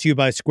brought to you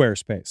by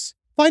Squarespace.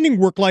 Finding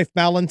work-life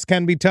balance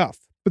can be tough,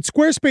 but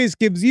Squarespace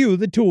gives you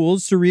the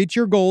tools to reach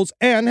your goals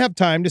and have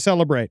time to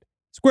celebrate.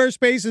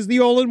 Squarespace is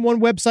the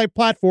all-in-one website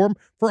platform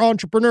for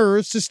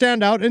entrepreneurs to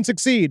stand out and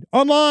succeed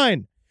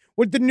online.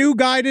 With the new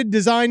guided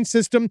design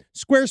system,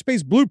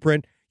 Squarespace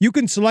Blueprint, you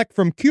can select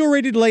from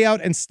curated layout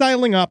and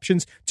styling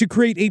options to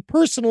create a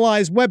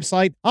personalized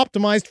website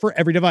optimized for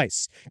every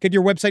device. Get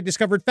your website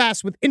discovered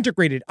fast with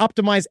integrated,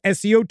 optimized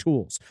SEO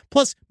tools.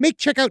 Plus, make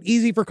checkout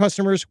easy for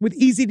customers with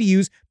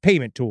easy-to-use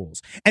payment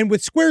tools. And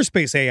with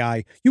Squarespace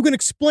AI, you can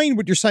explain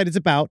what your site is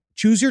about,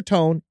 choose your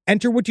tone,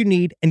 enter what you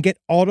need, and get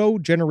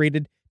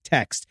auto-generated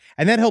text.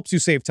 And that helps you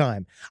save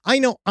time. I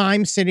know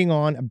I'm sitting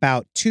on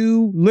about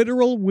 2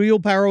 literal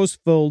wheelbarrows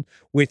filled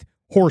with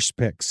horse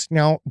pics.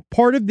 Now,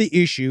 part of the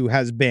issue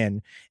has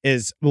been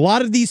is a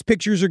lot of these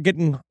pictures are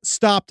getting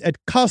stopped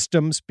at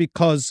customs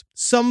because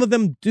some of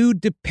them do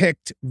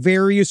depict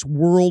various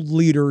world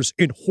leaders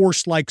in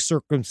horse-like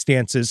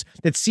circumstances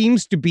that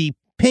seems to be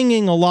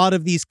pinging a lot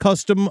of these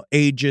custom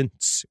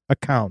agents'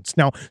 accounts.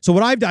 Now, so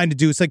what I've done to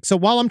do is so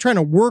while I'm trying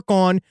to work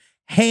on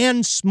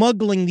hand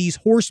smuggling these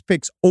horse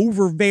pics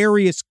over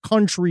various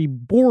country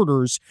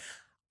borders,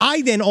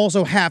 I then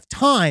also have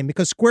time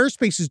because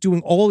Squarespace is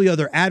doing all the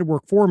other ad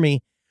work for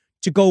me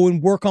to go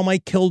and work on my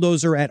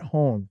Killdozer at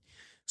home.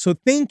 So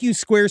thank you,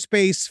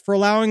 Squarespace, for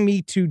allowing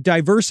me to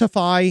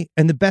diversify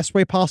in the best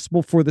way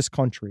possible for this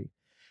country.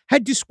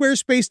 Head to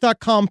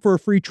squarespace.com for a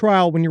free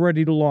trial when you're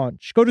ready to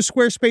launch. Go to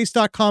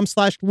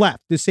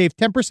squarespace.com/left to save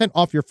 10%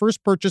 off your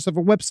first purchase of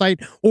a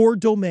website or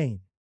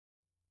domain.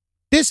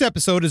 This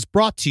episode is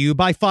brought to you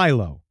by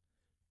Philo.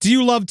 Do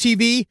you love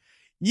TV?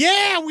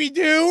 Yeah, we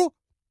do.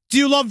 Do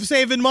you love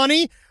saving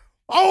money?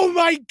 Oh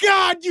my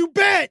God, you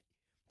bet!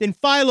 Then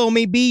Philo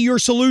may be your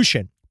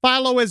solution.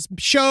 Philo has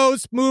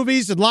shows,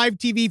 movies, and live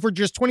TV for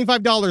just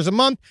 $25 a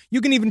month. You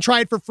can even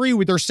try it for free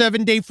with their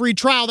 7-day free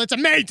trial. That's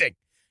amazing!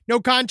 No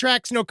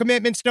contracts, no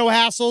commitments, no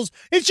hassles.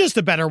 It's just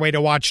a better way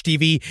to watch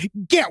TV.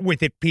 Get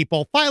with it,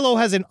 people. Philo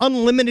has an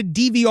unlimited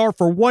DVR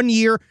for 1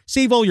 year.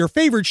 Save all your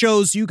favorite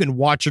shows so you can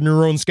watch on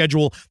your own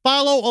schedule.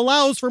 Philo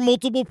allows for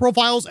multiple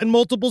profiles and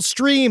multiple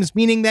streams,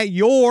 meaning that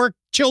your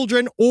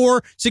children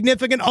or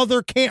significant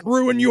other can't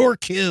ruin your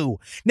queue.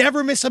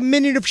 Never miss a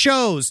minute of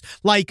shows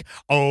like,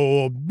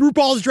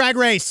 RuPaul's Drag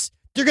Race.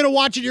 You're going to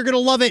watch it. You're going to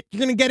love it.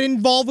 You're going to get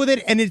involved with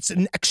it, and it's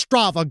an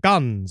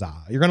extravaganza.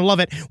 You're going to love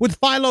it. With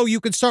Philo,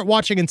 you can start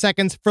watching in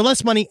seconds for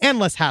less money and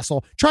less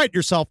hassle. Try it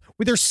yourself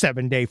with their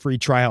 7-day free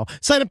trial.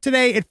 Sign up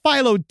today at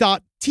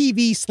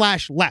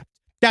philo.tv/left.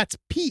 That's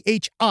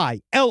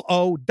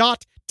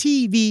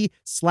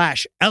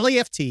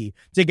philo.tv/LEFT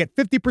to get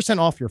 50%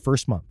 off your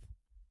first month.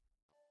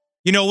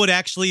 You know what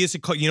actually is,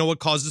 you know what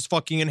causes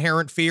fucking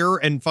inherent fear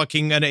and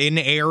fucking an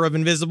air of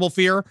invisible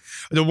fear?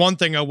 The one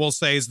thing I will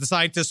say is the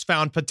scientists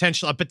found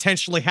a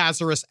potentially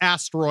hazardous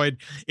asteroid.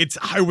 It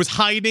was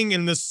hiding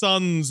in the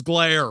sun's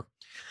glare.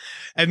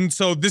 And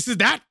so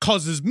that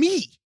causes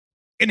me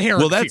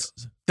inherent fear.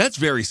 That's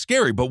very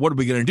scary, but what are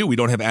we going to do? We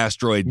don't have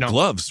asteroid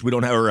gloves. We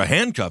don't have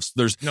handcuffs.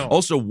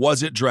 Also,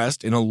 was it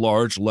dressed in a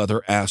large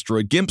leather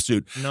asteroid Gimp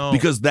suit? No.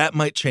 Because that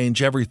might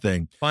change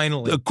everything.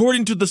 Finally.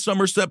 According to the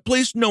Somerset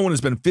Police, no one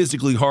has been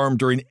physically harmed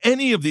during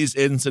any of these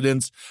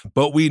incidents,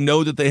 but we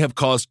know that they have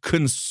caused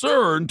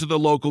concern to the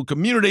local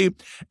community,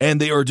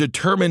 and they are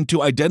determined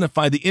to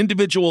identify the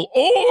individual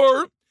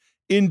or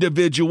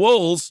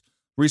individuals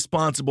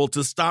responsible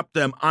to stop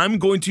them. I'm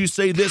going to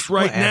say this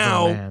right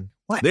now. Man.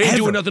 They ain't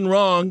doing nothing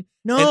wrong.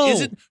 No.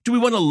 And do we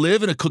want to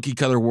live in a cookie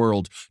cutter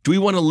world? Do we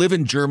want to live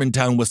in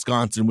Germantown,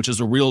 Wisconsin, which is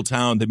a real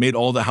town that made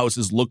all the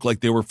houses look like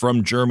they were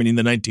from Germany in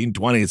the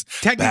 1920s?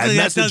 Technically,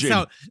 that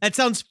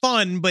sounds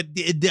fun, but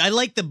I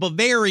like the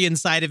Bavarian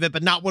side of it,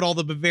 but not what all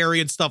the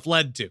Bavarian stuff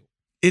led to.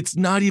 It's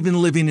not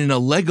even living in a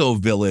Lego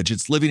village.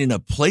 It's living in a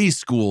play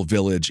school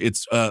village.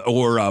 It's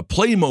or a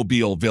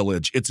Playmobil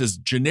village. It's as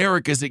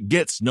generic as it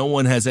gets. No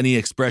one has any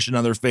expression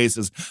on their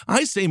faces.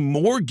 I say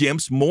more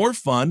Gimps, more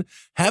fun.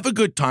 Have a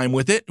good time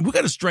with it. We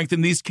got to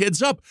strengthen these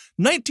kids up.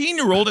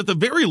 19-year-old at the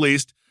very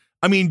least.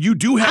 I mean, you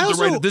do have the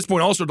also- right at this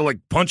point also to like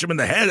punch him in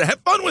the head.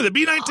 Have fun with it.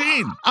 Be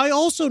 19. I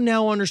also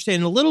now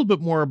understand a little bit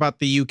more about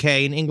the UK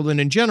and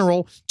England in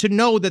general to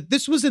know that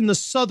this was in the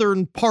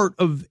southern part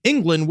of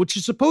England, which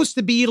is supposed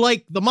to be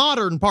like the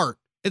modern part.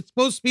 It's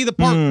supposed to be the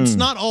part. It's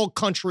not all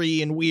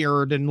country and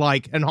weird and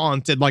like and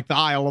haunted like the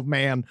Isle of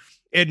Man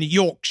in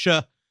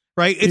Yorkshire,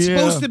 right? It's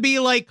supposed to be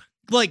like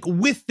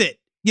with it,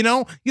 you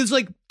know? It's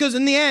like, because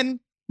in the end,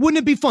 wouldn't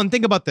it be fun?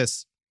 Think about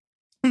this.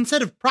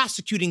 Instead of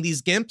prosecuting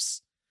these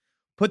gimps,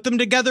 put them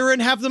together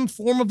and have them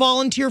form a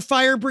volunteer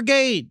fire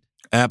brigade.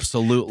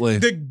 Absolutely.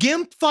 The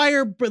Gimp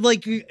fire,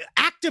 like,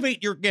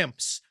 activate your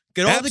Gimps.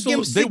 Get all the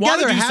Gimps They want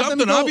together. to do Have something,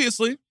 them go.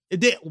 obviously.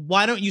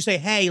 Why don't you say,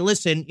 hey,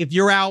 listen, if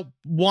you're out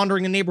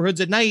wandering in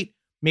neighborhoods at night,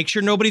 make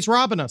sure nobody's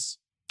robbing us.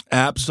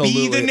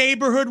 Absolutely. Be the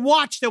neighborhood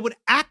watch. That would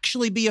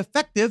actually be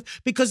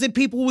effective because then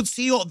people would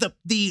see all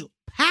the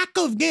pack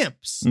of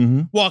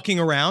Gimps walking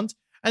around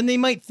and they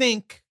might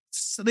think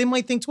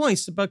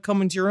twice about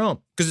coming to your home.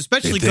 Because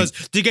especially because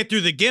to get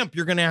through the Gimp,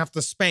 you're going to have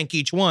to spank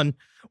each one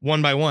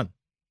by one.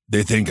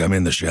 They think I'm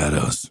in the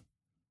shadows,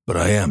 but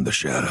I am the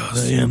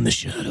shadows. I am the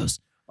shadows.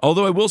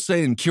 Although I will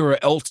say in Kira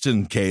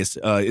Elston's case,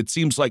 it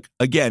seems like,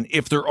 again,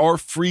 if there are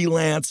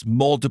freelance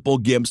multiple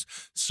Gimps,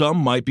 some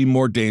might be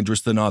more dangerous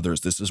than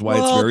others. This is why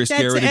it's very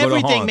scary to go to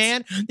haunts.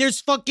 Man.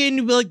 There's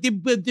fucking, like,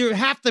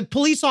 half the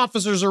police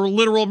officers are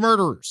literal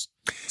murderers.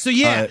 So,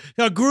 yeah,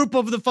 a group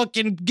of the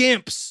fucking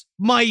Gimps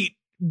might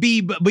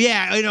be, but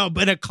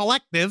a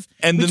collective.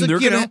 And then like,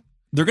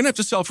 they're going to have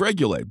to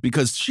self-regulate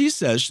because she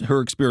says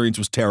her experience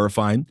was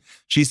terrifying.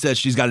 She says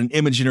she's got an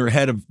image in her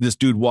head of this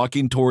dude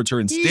walking towards her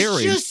and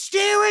staring. He's just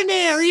staring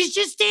there. He's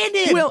just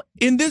standing. Well,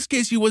 in this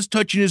case, he was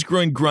touching his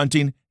groin,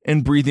 grunting,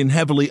 and breathing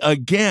heavily.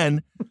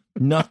 Again,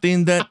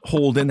 nothing that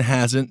Holden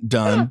hasn't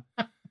done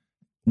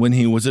when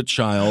he was a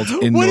child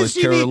in North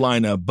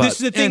Carolina. But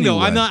this is the thing, though.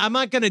 I'm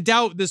not going to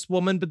doubt this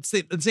woman, but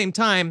at the same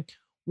time,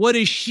 what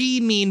does she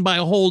mean by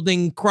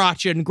holding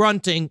crotch and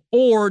grunting?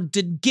 Or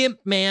did Gimp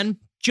Man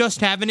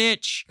just have an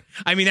itch?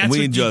 I mean,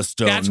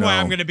 that's why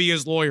I'm going to be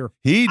his lawyer.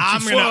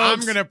 I'm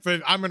going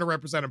to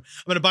represent him.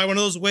 I'm going to buy one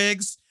of those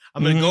wigs.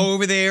 I'm going to go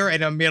over there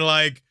and I'm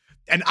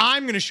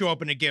going to show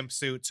up in a Gimp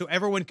suit so I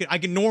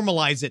can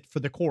normalize it for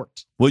the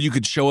court. Well, you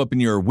could show up in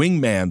your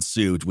wingman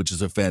suit, which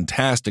is a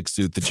fantastic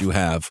suit that you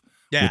have.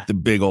 Yeah. With the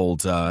big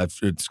old,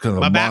 it's kind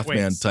of a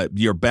Mothman type,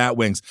 your bat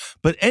wings.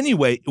 But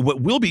anyway,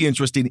 what will be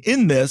interesting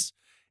in this,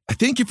 I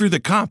think if you're the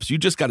cops, you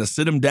just got to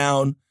sit them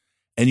down.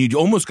 And you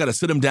almost got to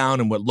sit him down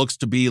in what looks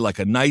to be like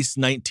a nice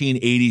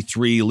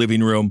 1983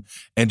 living room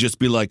and just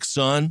be like,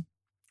 son,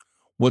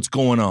 what's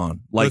going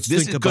on? Like, Let's this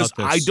think is because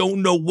about this. I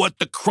don't know what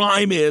the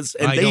crime is,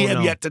 and they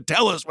have yet to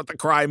tell us what the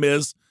crime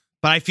is.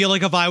 But I feel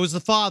like if I was the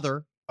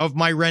father of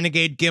my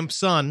renegade Gimp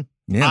son,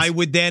 I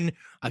would then,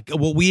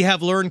 what we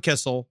have learned,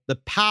 Kissel, the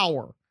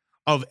power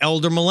of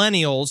elder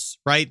millennials,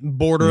 right,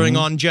 bordering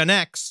on Gen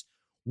X.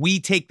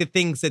 We take the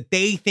things that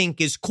they think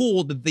is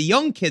cool, that the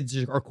young kids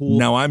are cool.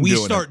 Now we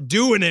start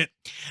doing it.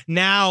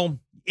 Now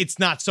it's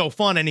not so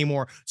fun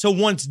anymore. So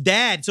if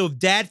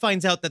dad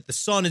finds out that the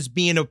son is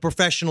being a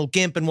professional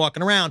Gimp and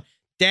walking around,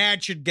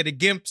 dad should get a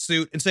Gimp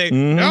suit and say,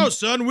 no,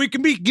 son, we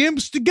can be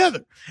Gimps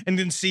together. And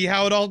then see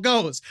how it all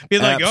goes. Be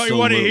like, oh, you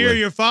want to hear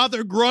your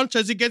father grunt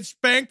as he gets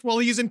spanked while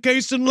he's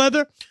encased in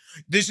leather?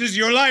 This is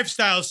your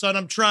lifestyle, son.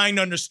 I'm trying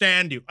to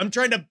understand you. I'm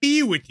trying to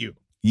be with you.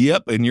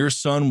 Yep, and your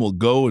son will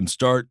go and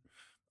start,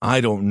 I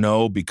don't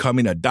know,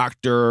 becoming a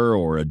doctor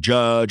or a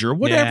judge or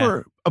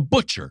whatever, a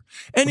butcher,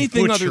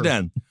 anything other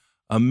than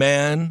a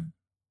man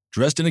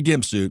dressed in a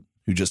Gimp suit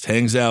who just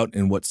hangs out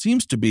in what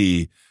seems to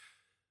be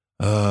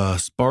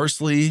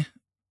sparsely.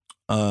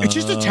 It's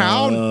just a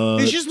town.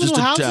 It's just little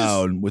houses.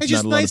 Town with it's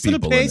just not a lot nice of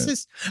people little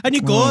places. And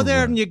you go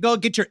there and you go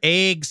get your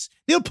eggs.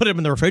 They'll put them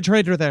in the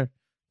refrigerator there.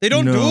 They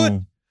don't do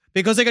it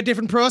because they got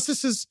different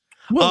processes.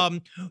 Well,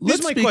 this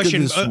is my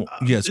question.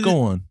 Yes, go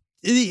on.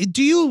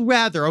 Do you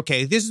rather,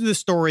 this is the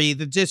story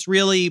that's just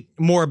really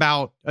more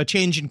about a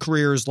change in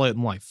careers late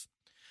in life.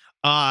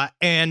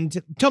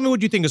 And tell me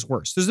what you think is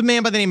worse. There's a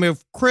man by the name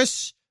of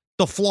Chris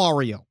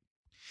DeFlorio.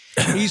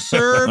 He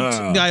served,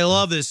 I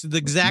love this,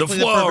 exactly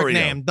the perfect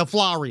name,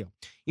 DeFlorio.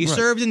 He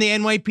served in the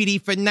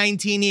NYPD for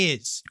 19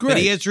 years. Great. But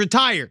he has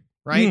retired,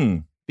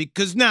 right?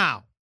 Because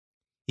now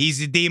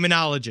he's a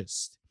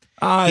demonologist.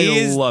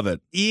 I love it.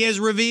 He has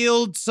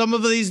revealed some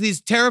of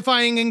these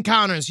terrifying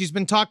encounters. He's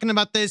been talking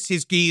about this.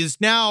 He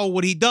is now,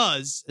 what he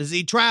does is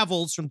he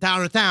travels from town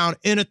to town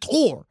in a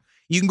tour.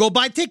 You can go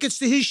buy tickets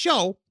to his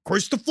show,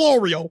 Chris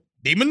DeFlorio,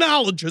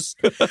 demonologist,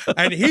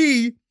 and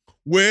he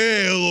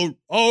will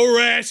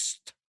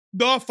arrest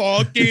the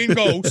fucking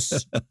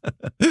ghosts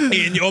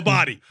in your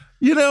body.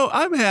 You know,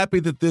 I'm happy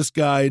that this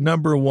guy,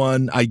 number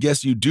one, I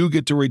guess you do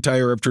get to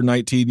retire after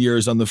 19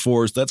 years on the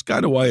force. That's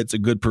kind of why it's a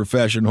good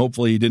profession.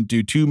 Hopefully he didn't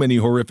do too many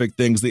horrific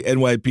things. The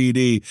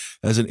NYPD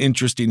has an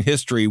interesting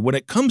history. When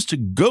it comes to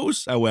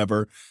ghosts,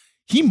 however,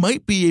 he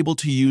might be able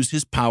to use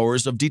his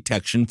powers of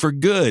detection for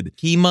good.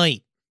 He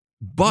might.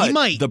 But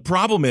the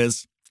problem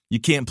is You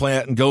can't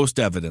plant ghost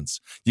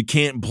evidence. You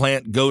can't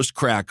plant ghost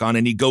crack on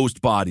any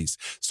ghost bodies.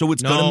 So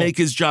it's going to make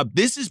his job.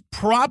 This is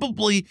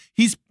probably,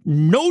 he's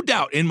no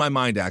doubt in my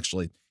mind,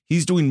 actually,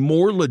 he's doing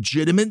more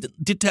legitimate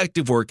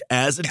detective work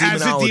as a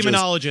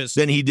demonologist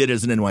than he did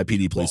as an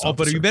NYPD police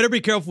officer. But you better be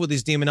careful with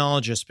these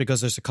demonologists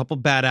because there's a couple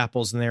bad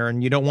apples in there,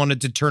 and you don't want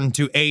it to turn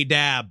into a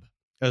dab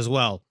as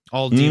well.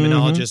 All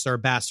demonologists are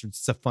bastards.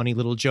 It's a funny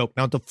little joke.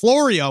 Now,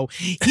 DeFlorio,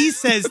 he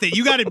says that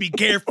you got to be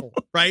careful,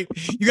 right?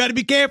 You got to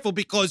be careful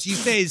because he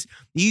says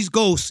these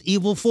ghosts,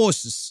 evil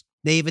forces,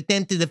 they've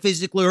attempted to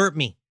physically hurt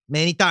me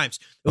many times.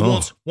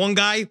 Once, one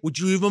guy, would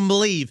you even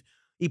believe,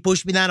 he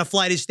pushed me down a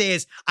flight of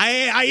stairs.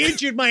 I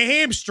injured my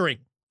hamstring.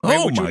 Right?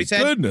 Oh, my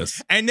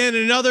goodness. And then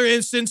in another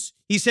instance,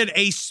 he said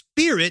a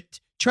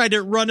spirit tried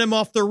to run him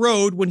off the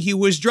road when he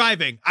was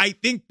driving. I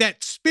think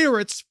that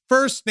spirit's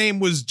first name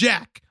was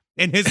Jack,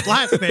 and his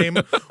last name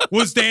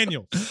was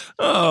Daniel.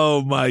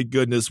 Oh, my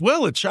goodness.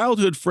 Well, a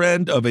childhood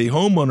friend of a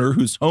homeowner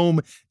whose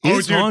home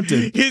is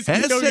haunted has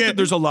said that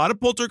there's a lot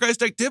of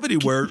poltergeist activity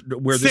where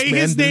this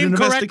man did an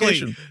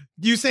investigation.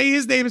 You say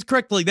his name is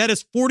correctly. That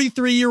is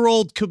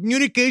 43-year-old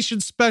communication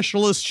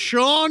specialist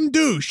Sean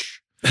Douche.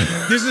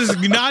 This is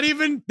not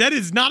even, that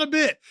is not a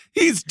bit.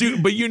 He's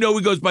but you know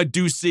he goes by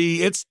Deucey.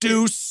 It's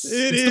Deuce.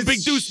 It's the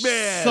big Deuce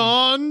man.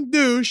 Sean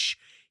Douche.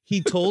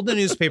 He told the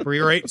newspaper,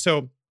 right?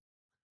 So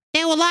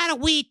there were a lot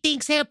of weird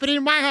things happening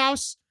in my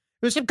house.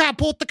 There was some kind of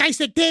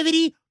poltergeist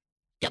activity.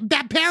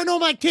 That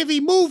Paranormal Activity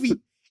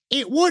movie,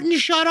 it wouldn't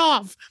shut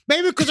off.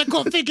 Maybe because I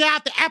couldn't figure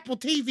out the Apple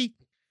TV.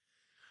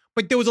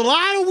 But there was a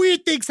lot of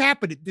weird things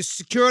happening. The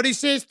security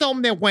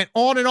system that went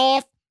on and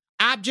off.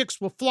 Objects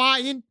were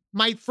flying.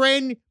 My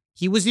friend,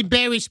 he was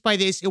embarrassed by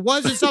this. It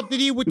wasn't something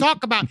he would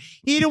talk about.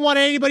 He didn't want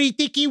anybody to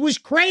think he was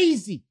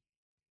crazy.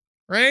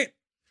 Right?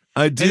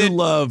 I do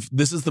love,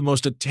 this is the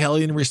most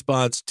Italian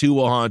response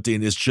to a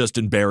haunting is just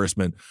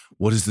embarrassment.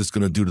 What is this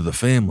going to do to the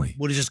family?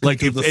 What is this going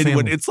to do to the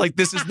family? It's like,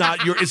 this is not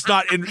it's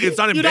not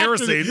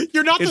embarrassing.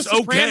 You're not it's the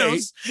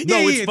Sopranos. Okay.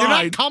 No, it's fine.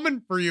 They're not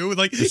coming for you.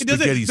 Like, the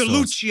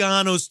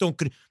Lucianos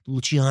the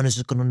Lucianos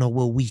are going to know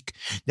we're weak.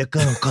 They're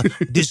going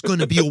to, there's going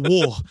to be a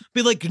war.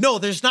 Be like, no,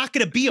 there's not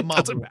going to be a mob.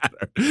 Doesn't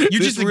matter.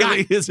 This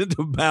really isn't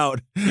about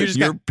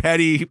your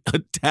petty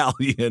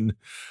Italian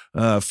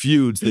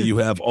feuds that you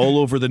have all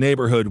over the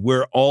neighborhood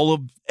where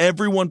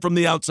everyone from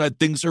the outside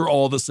thinks they're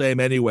all the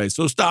same anyway.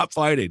 So stop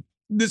fighting.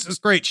 This is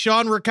great.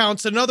 Sean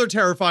recounts another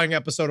terrifying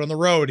episode on the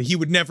road he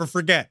would never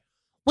forget.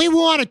 We were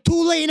on a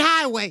 2-lane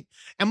highway,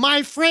 and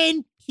my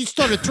friend, he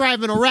started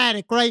driving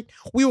erratic, right?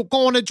 We were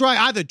going to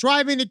either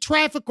drive into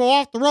traffic or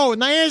off the road,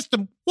 and I asked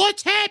him,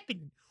 what's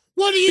happening?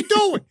 What are you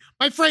doing?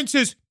 My friend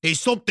says, there's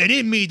something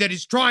in me that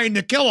is trying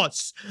to kill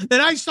us. Then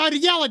I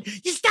started yelling,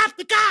 you stop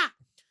the car!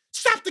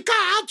 Stop the car!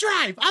 I'll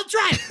drive!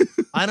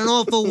 I don't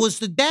know if it was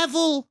the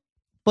devil,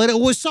 but it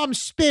was some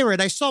spirit.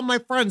 I saw my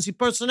friend's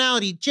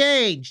personality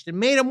changed and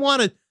made him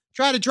want to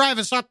try to drive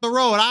us up the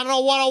road. I don't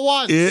know what it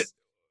was. It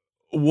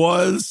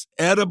was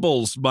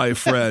edibles, my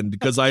friend,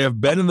 because I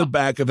have been in the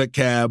back of a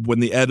cab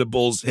when the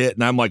edibles hit,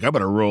 and I'm like, I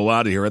better roll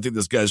out of here. I think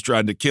this guy's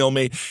trying to kill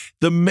me.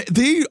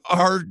 They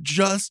are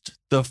just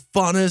the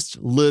funnest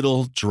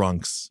little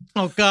drunks.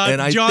 Oh, God.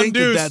 And I John think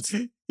Deuce.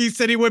 He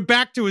said he went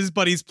back to his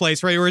buddy's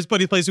place, right? Or his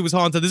buddy's place who was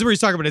haunted. This is where he's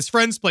talking about his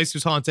friend's place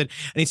who's haunted.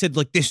 And he said,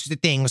 look, this is the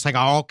thing. It's like,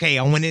 oh, okay,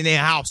 I went in their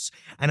house.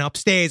 And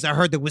upstairs, I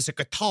heard there was a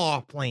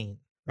guitar playing,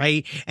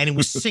 right? And it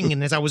was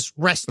singing as I was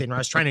resting. I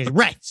was trying to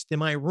rest in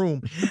my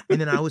room.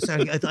 And then I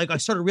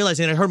started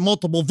realizing I heard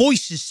multiple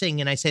voices sing.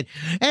 And I said,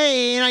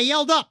 hey, and I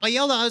yelled up. I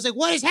was like,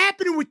 what is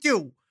happening with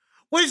you?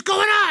 What is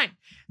going on?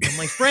 And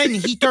my friend,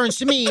 he turns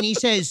to me and he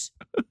says,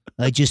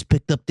 I just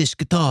picked up this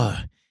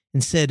guitar.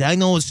 And said, I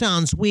know it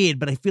sounds weird,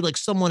 but I feel like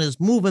someone is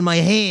moving my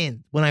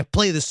hand when I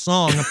play this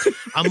song.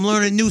 I'm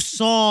learning new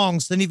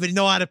songs, don't even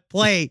know how to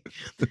play.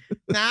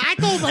 Now, I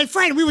told my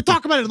friend, we were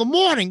talking about it in the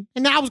morning,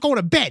 and then I was going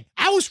to bed.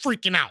 I was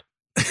freaking out.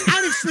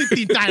 I didn't sleep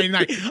the entire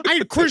night. I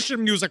had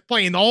Christian music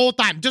playing the whole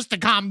time just to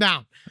calm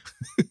down.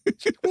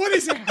 What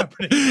is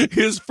happening?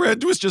 His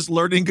friend was just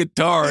learning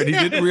guitar, and he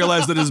didn't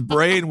realize that his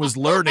brain was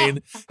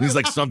learning. He's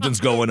like,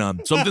 something's going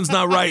on. Something's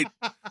not right.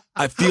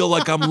 I feel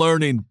like I'm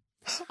learning.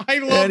 I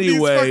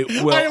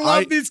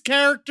love these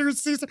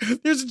characters.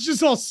 There's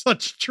just all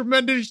such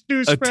tremendous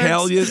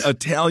douchebags.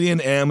 Italian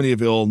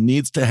Amityville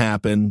needs to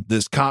happen.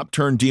 This cop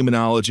turned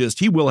demonologist.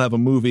 He will have a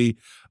movie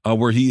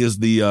where he is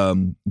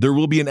there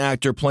will be an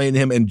actor playing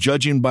him, and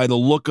judging by the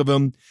look of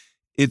him,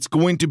 it's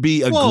going to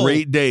be a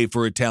great day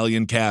for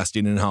Italian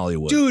casting in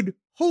Hollywood. Dude,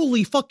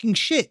 holy fucking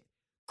shit.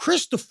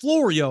 Chris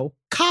DeFlorio,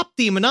 cop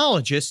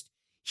demonologist,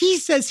 he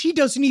says he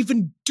doesn't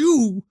even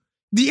do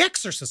the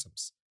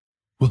exorcisms.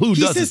 Well, who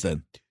does it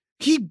then?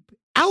 He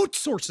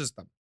outsources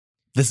them.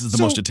 This is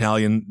the most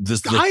Italian.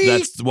 That's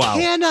wow.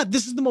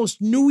 This is the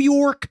most New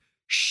York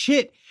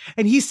shit.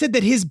 And he said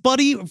that his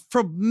buddy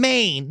from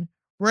Maine,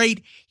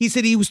 right? He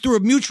said he was through a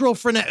mutual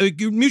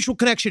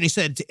connection. He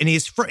said, and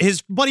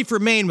his buddy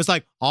from Maine was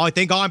like, "Oh, I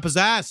think I'm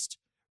possessed."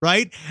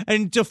 right?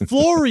 And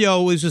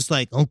DeFlorio is just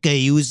like, okay,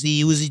 he was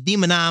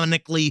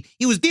demonically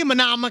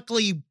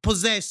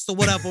possessed or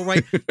whatever,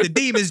 right?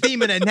 The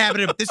demon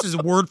inhabited. This is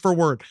word for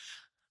word.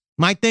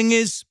 My thing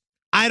is,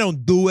 I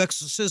don't do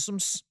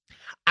exorcisms.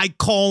 I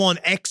call on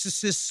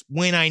exorcists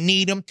when I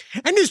need them.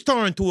 And this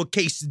turned into a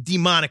case of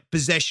demonic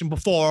possession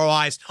before our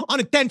eyes.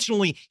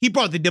 Unintentionally, he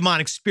brought the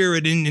demonic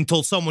spirit in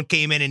until someone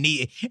came in and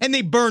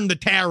they burned the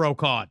tarot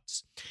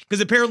cards.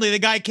 Because apparently the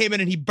guy came in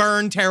and he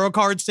burned tarot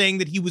cards saying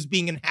that he was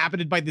being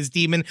inhabited by this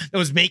demon that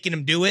was making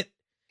him do it.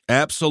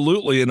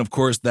 Absolutely. And of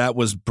course, that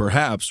was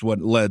perhaps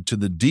what led to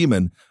the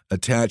demon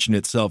attaching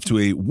itself to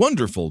a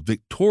wonderful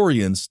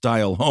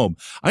Victorian-style home.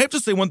 I have to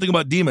say one thing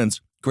about demons,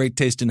 great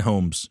taste in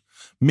homes.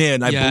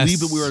 Man, I believe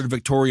that we were at a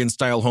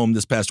Victorian-style home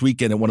this past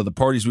weekend at one of the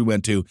parties we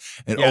went to,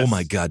 and oh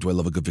my God, do I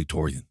love a good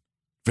Victorian.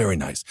 Very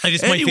nice. My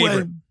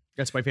favorite.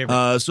 That's my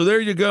favorite. So there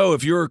you go.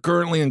 If you're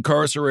currently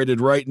incarcerated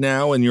right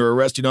now and your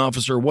arresting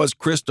officer was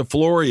Chris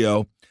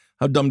DeFlorio,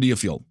 how dumb do you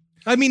feel?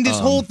 I mean, this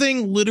whole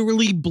thing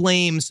literally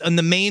blames, on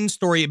the main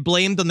story, it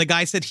blamed on the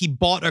guy said he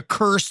bought a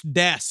cursed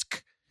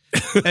desk.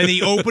 And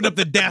he opened up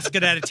the desk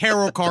and had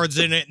tarot cards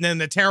in it, and then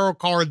the tarot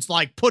cards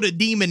like put a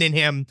demon in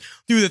him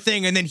through the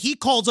thing, and then he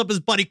calls up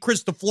his buddy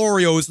Chris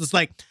DeFlorio, who's just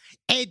like,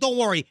 hey, don't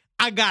worry,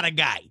 I got a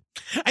guy.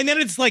 And then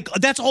it's like,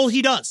 that's all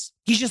he does.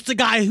 He's just a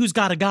guy who's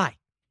got a guy.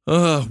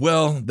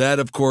 Well, that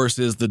of course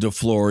is the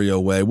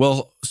DeFlorio way.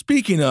 Well,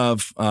 speaking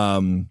of,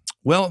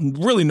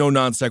 really no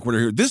non sequitur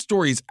here. This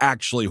story is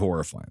actually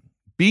horrifying.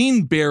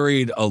 Being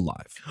buried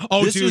alive.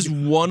 Oh, this is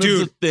one of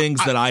the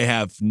things that I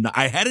have.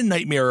 I had a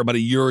nightmare about a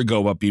year ago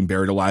about being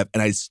buried alive,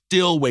 and I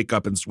still wake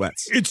up in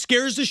sweats. It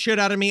scares the shit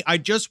out of me. I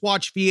just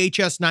watched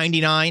VHS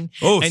 99.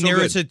 Oh,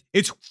 and so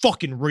it's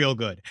fucking real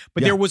good.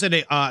 But there was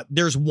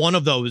there's one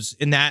of those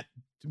in that,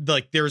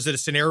 like, there's a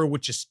scenario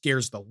which just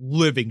scares the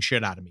living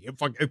shit out of me.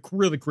 It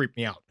really creeped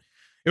me out.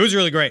 It was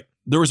really great.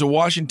 There was a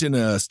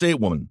Washington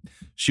state woman.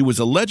 She was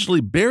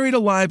allegedly buried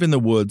alive in the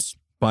woods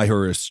by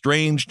her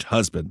estranged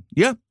husband.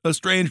 Yeah,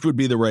 estranged would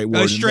be the right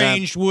word.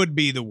 Estranged would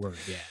be the word,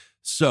 yeah.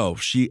 So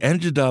she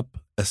ended up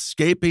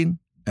escaping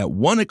at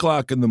 1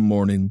 o'clock in the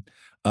morning.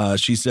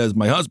 She says,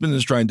 my husband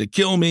is trying to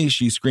kill me.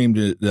 She screamed,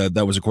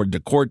 that was according to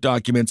court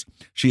documents.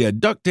 She had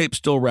duct tape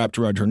still wrapped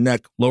around her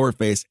neck, lower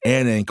face,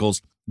 and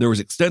ankles. There was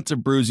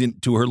extensive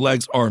bruising to her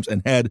legs, arms,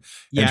 and head,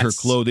 and her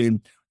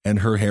clothing and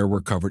her hair were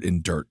covered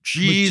in dirt.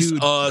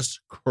 Jesus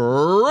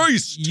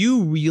Christ.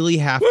 You really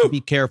have to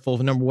be careful,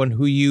 number one,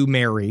 who you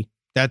marry.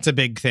 That's a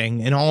big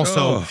thing. And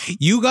also,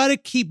 you got to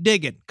keep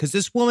digging, because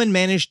this woman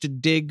managed to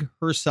dig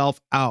herself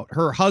out.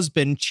 Her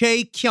husband,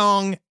 Chae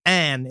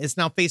Kyung-an, is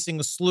now facing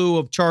a slew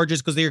of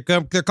charges because they're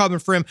coming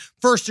for him.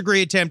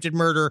 First-degree attempted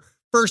murder,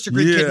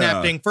 first-degree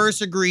kidnapping,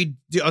 first-degree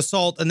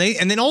assault, and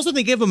then also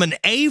they give him an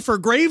A for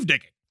grave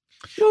digging.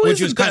 Well, which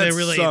was kind of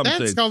something.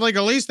 that's kind of like,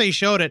 at least they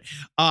showed it.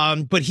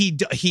 But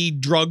he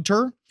drugged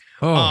her.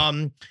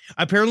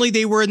 Apparently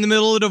they were in the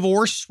middle of a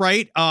divorce,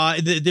 right?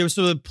 There was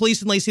the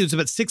police in Lacey. It was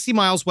about 60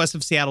 miles west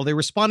of Seattle. They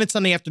responded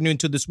Sunday afternoon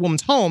to this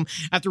woman's home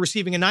after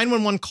receiving a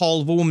 911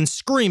 call of a woman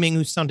screaming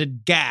who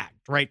sounded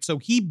gagged, right? So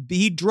he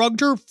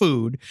drugged her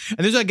food. And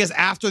this is, I guess,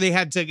 after they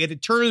had to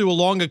it turned into a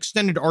long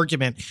extended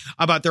argument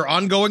about their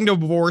ongoing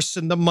divorce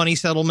and the money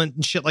settlement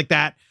and shit like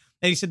that.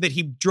 And he said that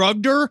he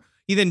drugged her.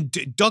 He then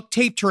duct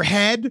taped her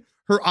head,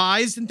 her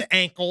eyes, and the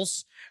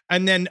ankles.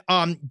 And then,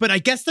 but I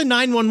guess the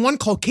 911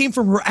 call came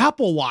from her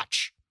Apple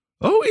Watch.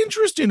 Oh,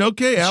 interesting.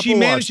 Okay, Apple she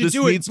managed Watch. To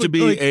do needs to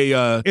be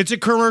it's a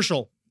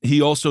commercial.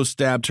 He also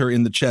stabbed her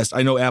in the chest.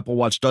 I know Apple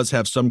Watch does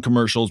have some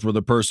commercials where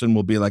the person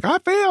will be like, I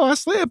fell, I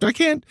slipped, I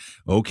can't.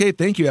 Okay,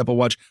 thank you, Apple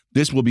Watch.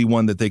 This will be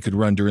one that they could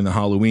run during the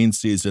Halloween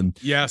season.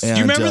 Yes. Do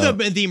you remember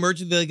the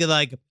emergency,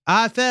 like,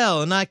 I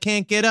fell and I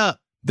can't get up?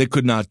 They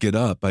could not get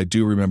up. I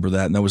do remember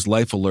that, and that was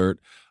Life Alert.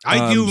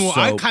 I do.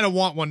 I kind of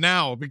want one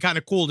now. It'd be kind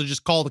of cool to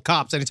just call the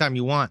cops anytime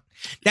you want.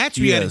 That's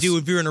what you got to do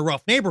if you're in a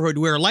rough neighborhood.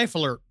 Wear a Life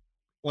Alert,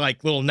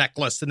 like, little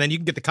necklace, and then you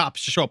can get the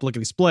cops to show up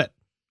lickety split.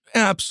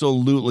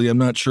 Absolutely. I'm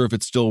not sure if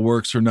it still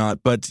works or not,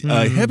 but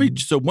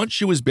so once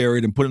she was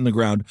buried and put in the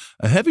ground,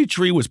 a heavy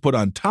tree was put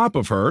on top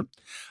of her.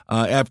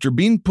 After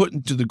being put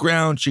into the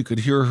ground, she could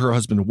hear her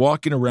husband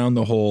walking around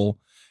the hole.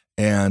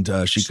 And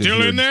she could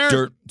hear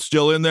dirt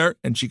still in there,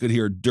 and she could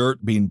hear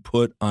dirt being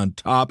put on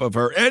top of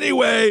her.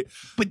 Anyway,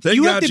 but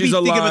you have to be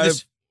thinking about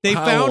this. They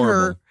found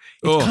her.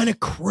 It's kind of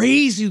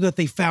crazy that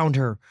they found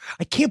her.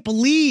 I can't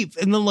believe.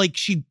 And then, like,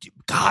 she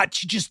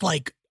just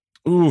like.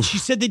 Oof. She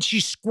said that she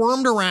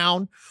squirmed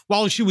around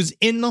while she was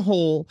in the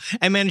hole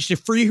and managed to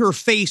free her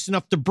face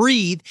enough to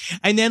breathe.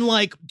 And then,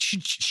 like, she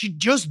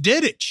just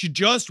did it. She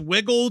just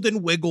wiggled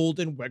and wiggled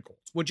and wiggled,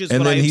 which is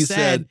what I've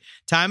said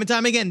time and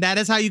time again. That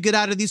is how you get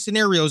out of these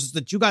scenarios, is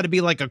that you got to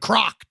be like a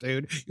croc,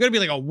 dude. You got to be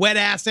like a wet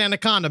ass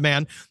anaconda,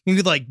 man. You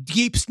could, like,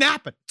 keep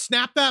snapping,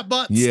 snap that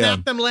butt,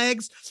 snap them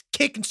legs,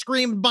 kick and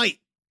scream and bite.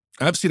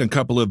 I've seen a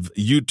couple of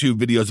YouTube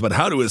videos about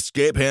how to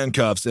escape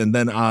handcuffs. And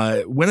then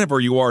whenever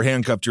you are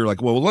handcuffed, you're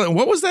like, well,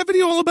 what was that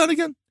video all about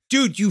again?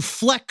 Dude, you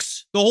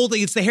flex the whole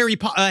thing. It's the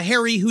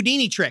Harry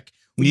Houdini trick.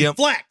 When you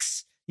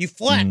flex, You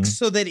flex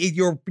so that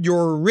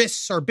your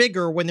wrists are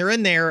bigger when they're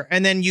in there,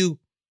 and then you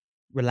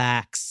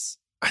relax.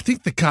 I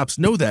think the cops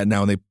know that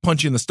now, and they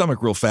punch you in the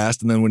stomach real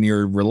fast, and then when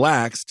you're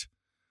relaxed,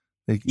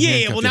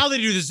 well, now they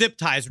do the zip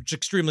ties, which is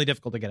extremely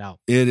difficult to get out.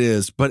 It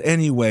is. But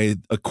anyway,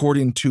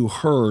 according to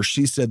her,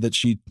 she said that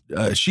she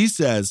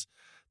says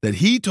that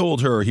he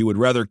told her he would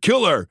rather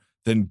kill her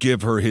than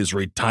give her his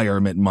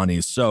retirement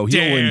money. So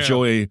he'll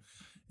enjoy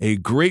a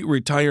great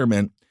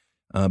retirement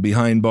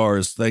behind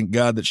bars. Thank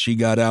God that she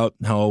got out.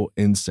 How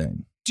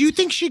insane. Do you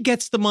think she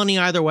gets the money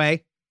either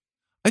way?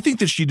 I think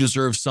that she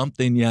deserves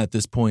something, at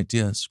this point,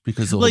 yes,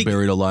 because of the whole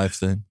buried alive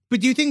thing.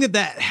 But do you think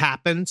that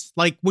happens?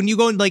 Like, when you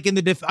go in, like, in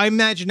the I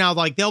imagine now,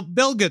 like,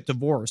 they'll get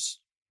divorced.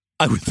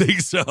 I would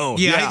think so.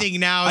 Yeah. I think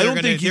now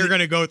they're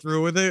gonna go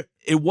through with it.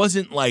 It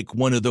wasn't like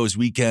one of those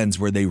weekends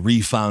where they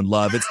refound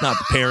love. It's not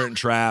the Parent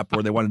Trap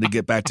where they wanted to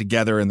get back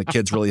together and the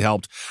kids really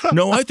helped.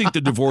 No, I think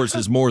the divorce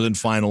is more than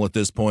final at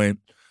this point.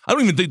 I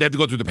don't even think they have to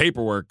go through the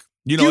paperwork.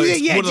 It's one of those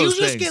do you just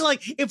things. get,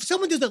 like, if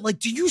someone does that, like,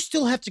 do you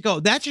still have to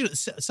go? That's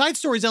side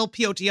stories,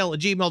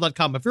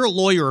 lpotl@gmail.com. If you're a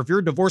lawyer, if you're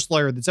a divorce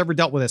lawyer that's ever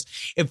dealt with this,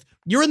 if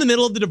you're in the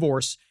middle of the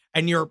divorce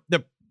and your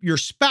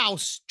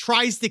spouse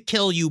tries to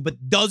kill you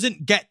but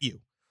doesn't get you,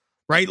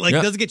 right? Like,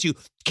 doesn't get you,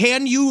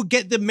 can you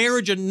get the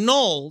marriage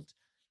annulled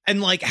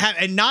and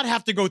and not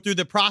have to go through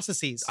the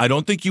processes? I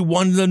don't think you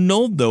want it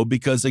annulled, though,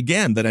 because,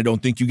 again, then I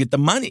don't think you get the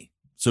money.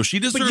 So she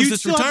deserves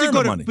this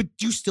retirement money. But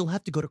you still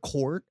have to go to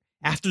court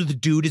after the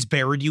dude has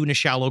buried you in a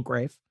shallow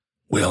grave?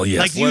 Well, yes.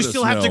 Like, do you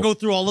still have to go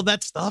through all of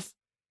that stuff?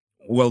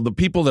 Well, the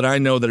people that I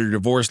know that are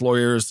divorce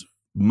lawyers,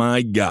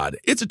 my God,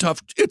 it's a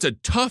tough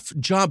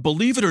job.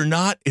 Believe it or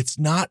not, it's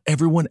not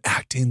everyone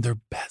acting their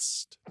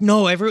best.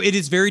 No, it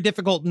is very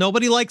difficult.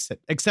 Nobody likes it,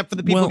 except for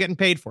the people getting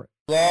paid for it.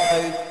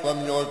 Rise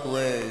from your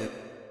grave.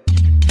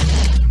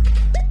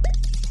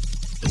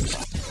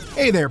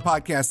 Hey there,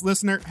 podcast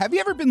listener. Have you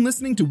ever been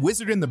listening to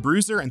Wizard and the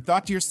Bruiser and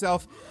thought to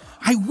yourself,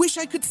 I wish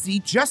I could see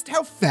just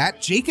how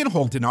fat Jake and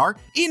Holden are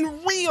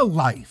in real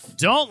life?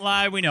 Don't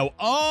lie, we know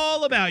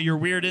all about your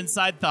weird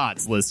inside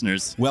thoughts,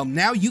 listeners. Well,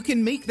 now you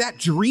can make that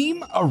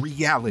dream a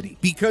reality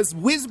because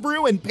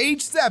WizBrew and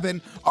Page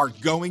 7 are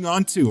going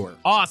on tour.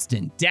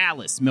 Austin,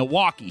 Dallas,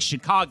 Milwaukee,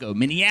 Chicago,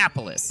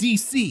 Minneapolis,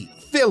 DC,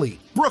 Philly,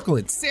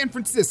 Brooklyn, San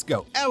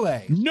Francisco,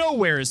 LA.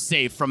 Nowhere is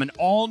safe from an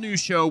all-new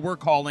show we're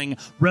calling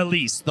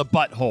Release the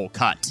Butthole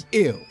Cut.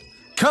 Ew.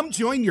 Come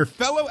join your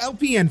fellow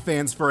LPN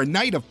fans for a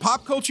night of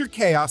pop culture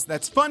chaos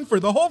that's fun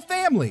for the whole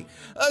family,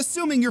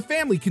 assuming your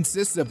family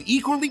consists of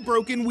equally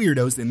broken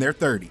weirdos in their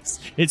 30s.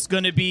 It's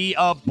going to be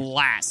a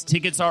blast.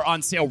 Tickets are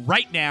on sale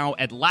right now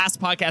at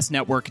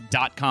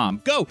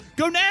lastpodcastnetwork.com. Go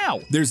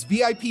now. There's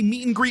VIP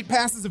meet and greet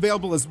passes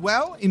available as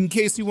well, in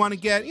case you want to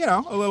get,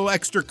 a little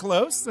extra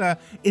close,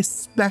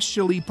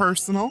 especially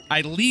personal. I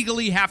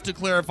legally have to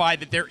clarify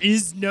that there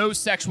is no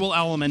sexual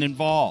element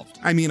involved.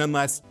 I mean,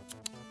 unless,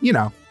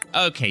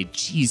 Okay,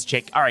 geez,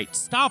 Jake. All right,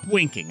 stop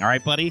winking, all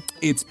right, buddy?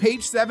 It's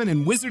Page 7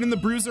 and Wizard and the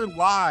Bruiser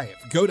live.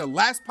 Go to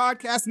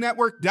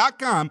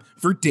lastpodcastnetwork.com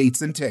for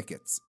dates and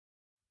tickets.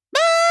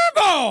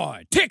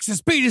 Boy,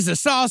 Texas Pete is a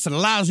sauce that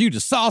allows you to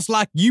sauce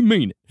like you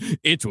mean it.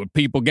 It's what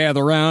people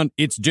gather around,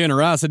 it's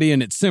generosity in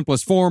its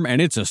simplest form,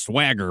 and it's a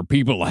swagger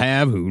people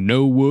have who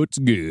know what's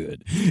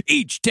good.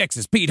 Each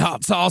Texas Pete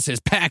hot sauce is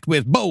packed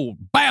with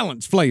bold,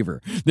 balanced flavor.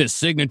 This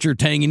signature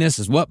tanginess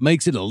is what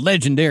makes it a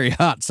legendary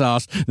hot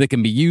sauce that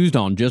can be used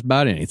on just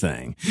about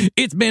anything.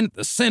 It's been at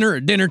the center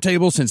of dinner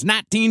table since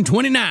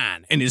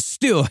 1929 and is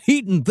still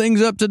heating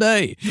things up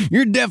today.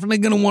 You're definitely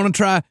going to want to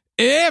try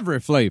every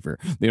flavor.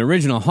 The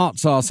original hot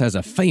sauce has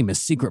a famous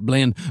secret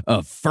blend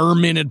of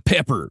fermented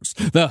peppers.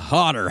 The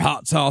hotter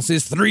hot sauce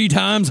is 3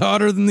 times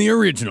hotter than the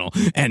original,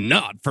 and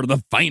not for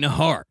the faint of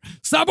heart.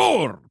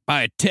 Sabor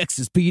by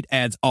Texas Pete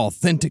adds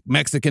authentic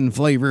Mexican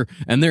flavor,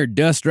 and their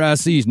dust dry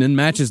seasoning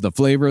matches the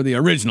flavor of the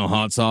original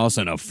hot sauce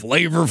in a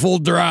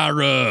flavorful dry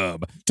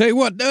rub. Tell you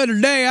what, the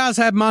other day I was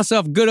having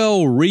myself a good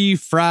old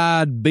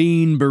refried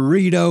bean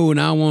burrito,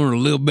 and I wanted a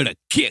little bit of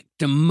kick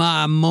to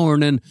my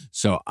morning,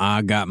 so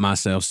I got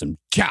myself some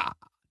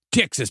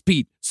Texas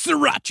Pete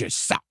sriracha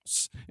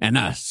sauce, and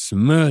I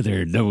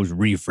smothered those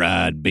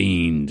refried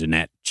beans and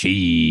that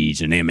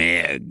cheese and them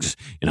eggs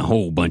in a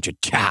whole bunch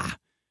of chai,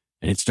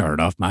 and it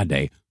started off my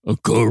day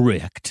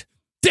correct.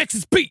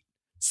 Texas Pete,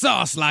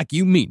 sauce like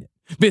you mean it.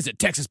 Visit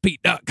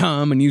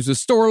TexasPete.com and use the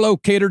store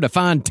locator to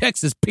find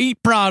Texas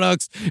Pete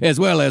products as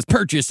well as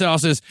purchase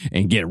sauces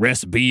and get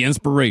recipe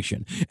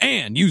inspiration.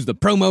 And use the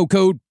promo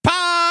code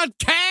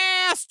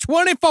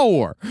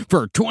PODCAST24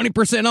 for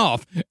 20%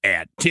 off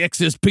at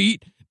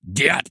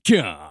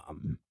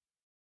TexasPete.com.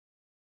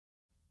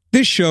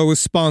 This show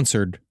is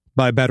sponsored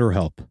by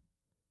BetterHelp. It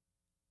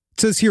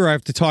says here I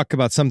have to talk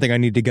about something I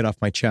need to get off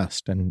my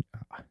chest, and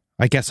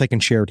I guess I can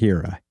share it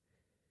here.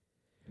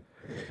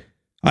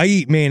 I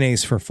eat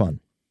mayonnaise for fun.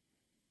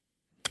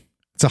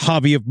 It's a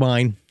hobby of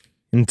mine,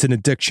 and it's an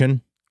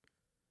addiction.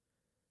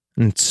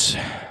 And it's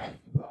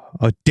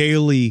a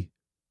daily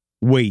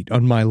weight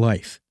on my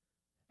life.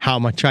 How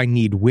much I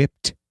need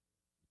whipped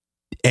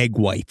egg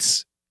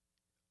whites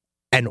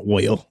and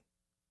oil.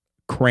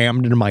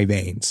 crammed into my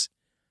veins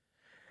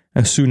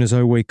as soon as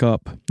I wake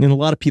up. And a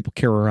lot of people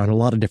carry around a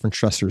lot of different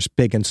stressors,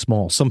 big and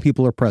small. Some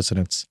people are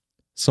presidents.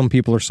 Some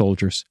people are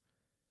soldiers.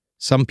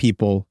 Some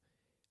people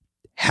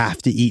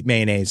have to eat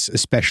mayonnaise,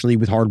 especially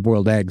with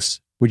hard-boiled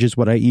eggs, which is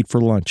what I eat for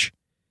lunch.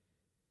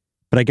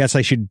 But I guess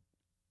I should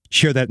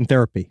share that in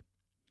therapy.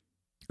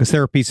 Because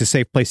therapy is a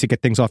safe place to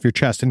get things off your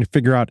chest and to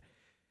figure out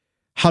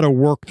how to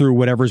work through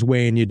whatever's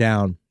weighing you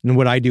down. And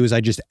what I do is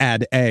I just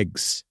add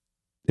eggs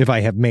if I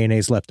have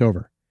mayonnaise left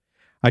over.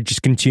 I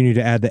just continue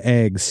to add the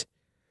eggs.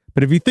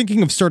 But if you're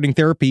thinking of starting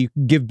therapy,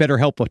 give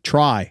BetterHelp a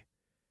try.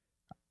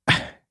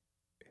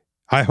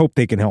 I hope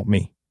they can help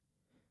me.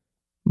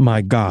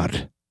 My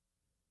God.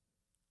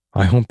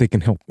 I hope they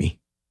can help me.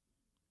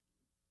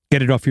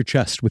 Get it off your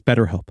chest with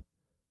BetterHelp.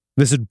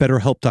 Visit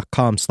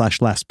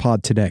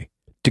BetterHelp.com/lastpod today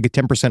to get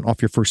 10%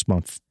 off your first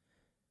month.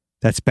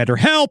 That's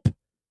BetterHelp.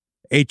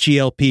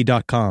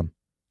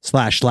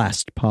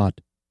 HELP.com/lastpod.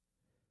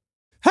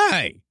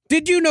 Hey!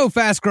 Did you know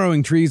Fast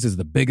Growing Trees is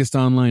the biggest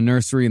online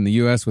nursery in the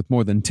U.S. with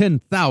more than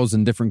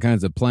 10,000 different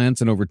kinds of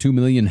plants and over 2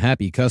 million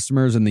happy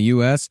customers in the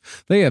U.S.?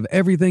 They have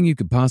everything you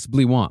could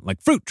possibly want,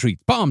 like fruit trees,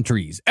 palm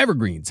trees,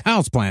 evergreens,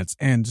 houseplants,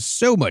 and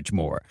so much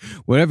more.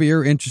 Whatever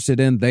you're interested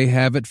in, they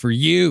have it for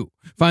you.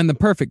 Find the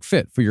perfect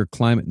fit for your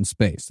climate and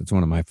space. That's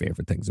one of my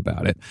favorite things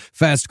about it.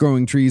 Fast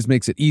Growing Trees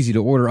makes it easy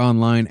to order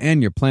online,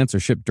 and your plants are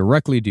shipped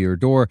directly to your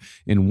door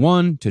in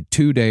 1 to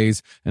 2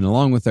 days. And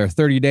along with their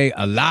 30-day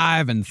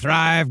Alive and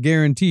Thrive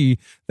guarantee,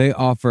 they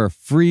offer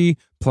free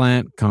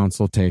plant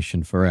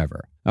consultation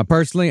forever. Now,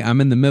 personally,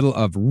 I'm in the middle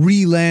of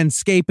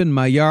re-landscaping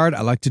my yard.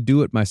 I like to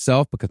do it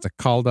myself because I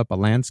called up a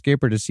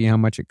landscaper to see how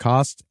much it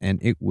cost, and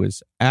it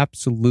was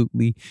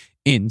absolutely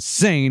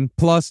insane.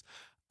 Plus,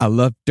 I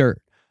love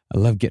dirt. I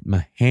love getting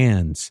my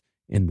hands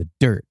in the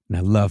dirt, and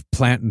I love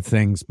planting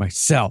things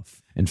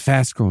myself. And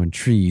Fast Growing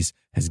Trees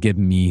has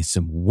given me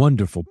some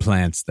wonderful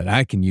plants that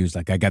I can use.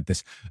 Like I got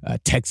this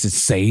Texas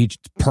sage,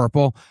 it's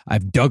purple.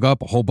 I've dug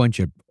up a whole bunch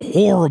of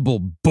horrible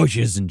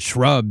bushes and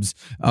shrubs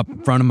up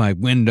in front of my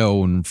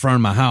window and in front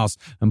of my house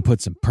and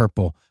put some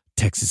purple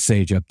Texas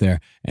sage up there,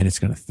 and it's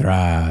going to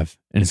thrive,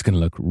 and it's going to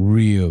look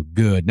real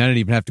good. And I didn't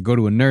even have to go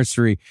to a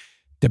nursery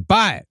to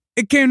buy it.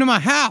 It came to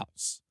my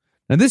house.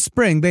 Now, this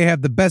spring, they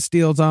have the best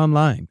deals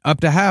online, up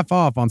to half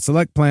off on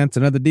select plants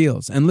and other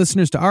deals. And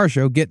listeners to our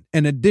show get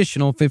an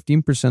additional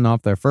 15%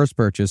 off their first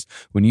purchase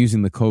when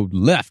using the code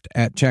LEFT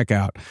at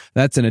checkout.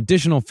 That's an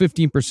additional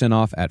 15%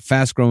 off at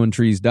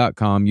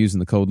fastgrowingtrees.com using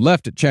the code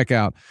LEFT at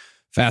checkout.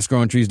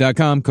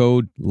 Fastgrowingtrees.com,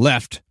 code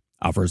LEFT.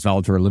 Offers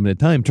valid for a limited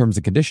time. Terms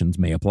and conditions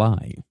may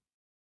apply.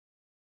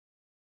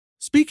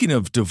 Speaking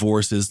of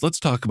divorces, let's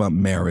talk about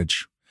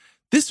marriage.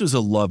 This was a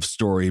love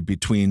story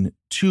between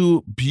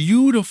two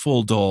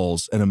beautiful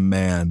dolls and a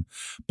man,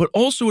 but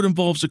also it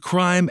involves a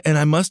crime, and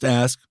I must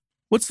ask,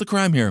 what's the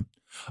crime here?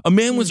 A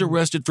man was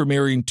arrested for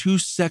marrying two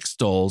sex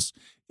dolls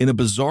in a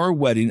bizarre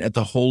wedding at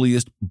the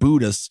holiest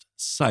Buddhist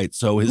site.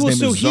 So his name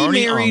is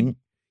Zarni.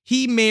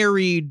 He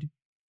married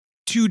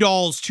two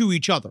dolls to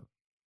each other.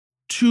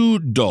 Two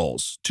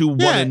dolls to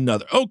one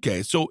another.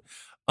 Okay, so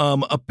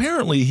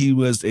apparently he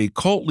was a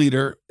cult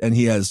leader, and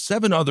he has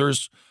 7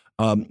 others.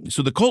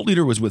 So the cult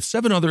leader was with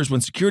 7 others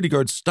when security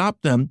guards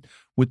stopped them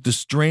with the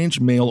strange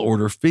mail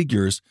order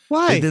figures.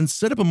 Why? They then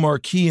set up a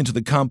marquee into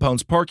the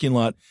compound's parking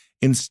lot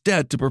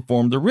instead to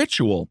perform the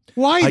ritual.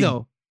 Why,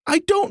 though? I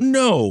don't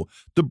know.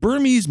 The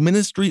Burmese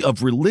Ministry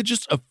of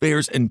Religious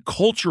Affairs and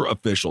Culture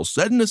officials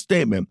said in a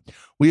statement,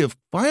 "We have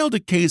filed a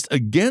case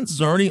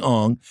against Zarni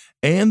Ong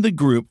and the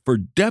group for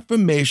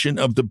defamation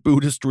of the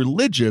Buddhist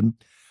religion."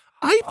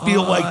 I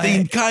feel like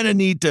they kind of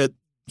need to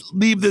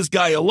leave this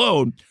guy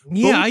alone.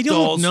 Yeah, I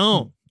don't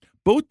know.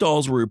 Both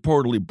dolls were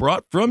reportedly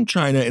brought from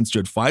China and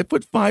stood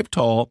 5'5"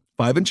 tall,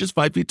 5 inches,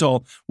 5 feet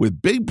tall,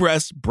 with big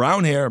breasts,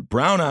 brown hair,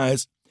 brown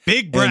eyes.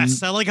 Big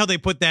breasts. I like how they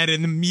put that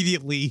in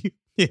immediately.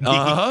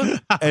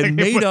 And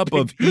made up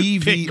of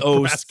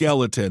EVO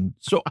skeleton.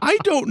 So I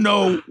don't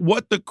know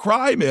what the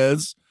crime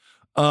is.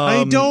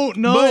 I don't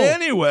know. But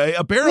anyway,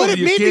 apparently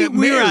you can't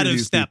marry we're out of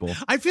these step. people.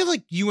 I feel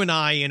like you and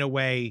I, in a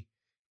way,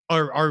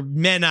 are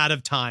men out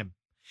of time.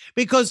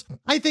 Because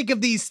I think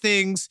of these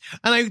things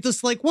and I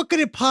just like, who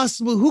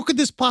could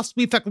this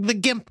possibly affect? The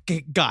Gimp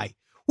guy.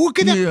 Who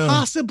could that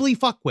possibly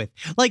fuck with?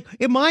 Like,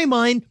 in my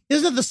mind,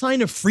 isn't that the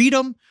sign of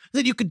freedom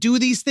that you could do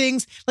these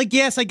things? Like,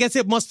 yes, I guess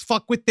it must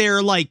fuck with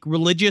their, like,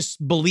 religious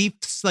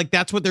beliefs. Like,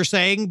 that's what they're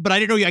saying. But I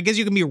didn't know, I guess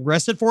you can be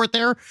arrested for it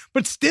there.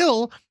 But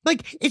still,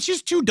 like, it's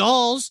just two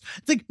dolls.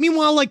 It's like,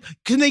 meanwhile, like,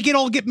 can they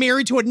get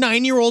married to a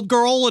 9-year-old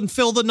girl and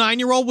fill the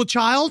 9-year-old with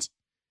child?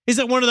 Is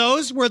it one of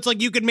those where it's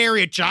like you can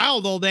marry a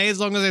child all day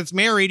as long as it's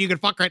married, you can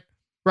fuck it,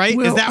 right?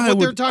 Well, is that what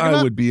they're talking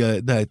about?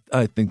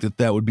 I think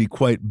that would be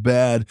quite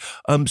bad.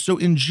 So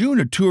in June,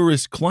 a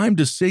tourist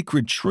climbed a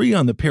sacred tree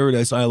on the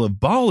paradise isle of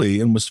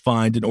Bali and was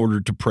fined in order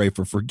to pray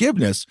for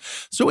forgiveness.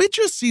 So it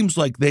just seems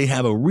like they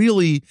have a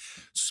really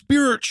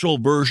spiritual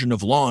version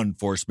of law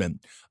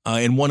enforcement.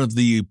 And one of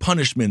the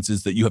punishments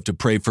is that you have to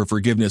pray for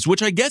forgiveness,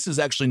 which I guess is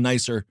actually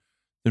nicer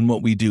than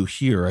what we do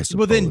here, I suppose.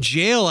 Well, then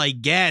jail, I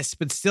guess,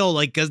 but still,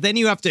 like, because then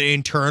you have to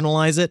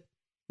internalize it.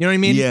 You know what I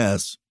mean?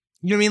 Yes.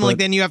 You know what I mean? Like,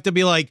 then you have to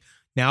be like,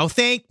 now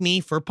thank me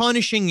for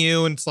punishing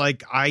you. And it's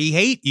like, I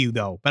hate you,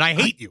 though, but I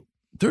hate you.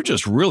 They're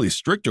just really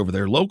strict over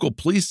there. Local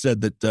police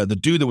said that the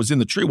dude that was in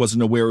the tree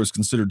wasn't aware it was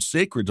considered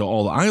sacred to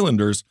all the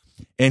islanders.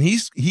 And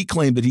he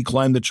claimed that he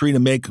climbed the tree to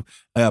make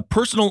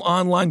personal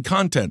online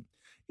content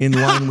in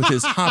line with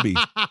his hobby.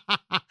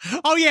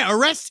 Oh, yeah,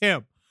 arrest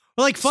him.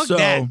 Like, fuck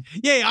that.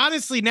 Yeah,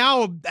 honestly,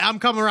 now I'm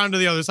coming around to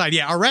the other side.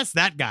 Yeah, arrest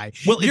that guy.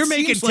 Well, if you're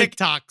making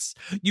TikToks,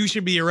 you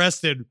should be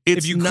arrested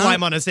if you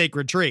climb on a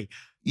sacred tree.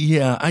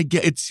 Yeah, I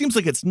get. It seems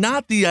like it's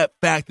not the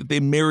fact that they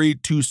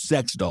married 2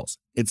 sex dolls.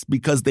 It's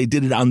because they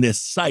did it on this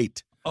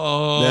site.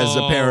 Oh, that's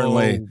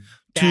apparently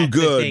too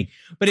good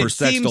for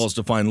sex seems, dolls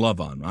to find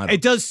love on.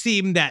 It does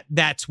seem that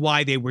that's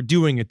why they were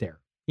doing it there.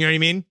 You know what I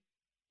mean?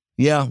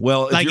 Yeah,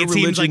 well, like it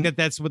seems like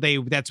that's what they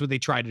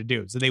tried to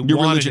do. So they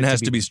your religion has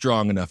to be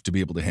strong enough to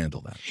be able to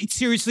handle that.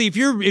 Seriously, if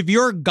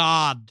your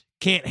God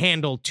can't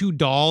handle 2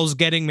 dolls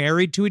getting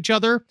married to each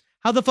other,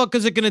 how the fuck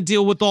is it going to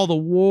deal with all the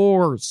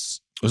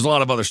wars? There's a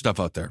lot of other stuff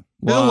out there.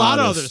 There's a lot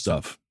of other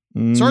stuff.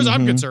 As far as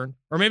I'm concerned,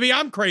 or maybe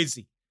I'm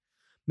crazy.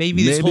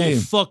 Maybe this whole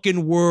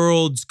fucking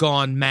world's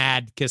gone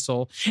mad,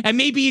 Kissel, and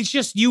maybe it's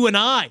just you and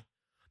I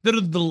that are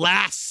the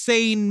last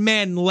sane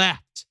men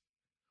left.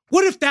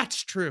 What if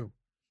that's true?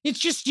 It's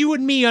just you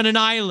and me on an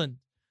island,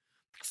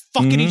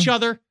 fucking each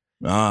other.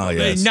 Ah,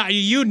 yes.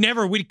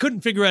 We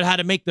couldn't figure out how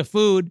to make the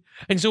food.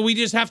 And so we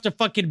just have to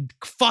fucking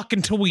fuck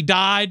until we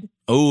died.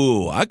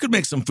 Oh, I could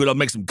make some food. I'll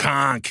make some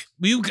conch.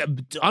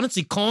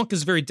 Honestly, conch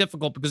is very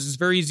difficult because it's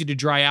very easy to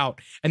dry out.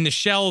 And the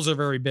shells are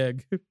very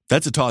big.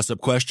 That's a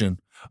toss-up question.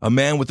 A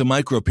man with a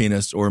micro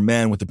penis or a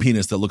man with a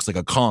penis that looks like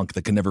a conch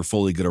that can never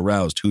fully get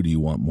aroused. Who do you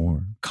want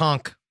more?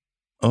 Conch.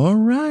 All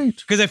right.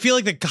 Because I feel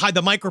like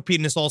the micro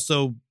penis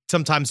also,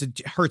 sometimes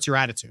it hurts your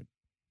attitude.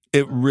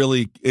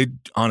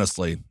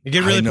 Honestly. You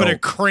can really put a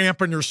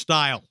cramp in your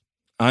style.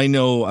 I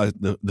know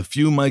the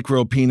few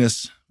micro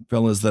penis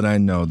fellas that I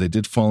know, they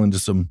did fall into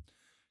some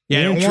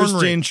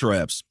interesting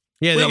traps.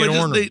 Yeah,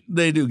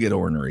 they do get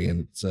ornery,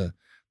 and it's they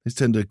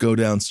tend to go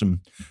down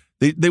some.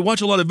 They watch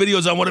a lot of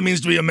videos on what it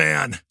means to be a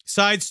man.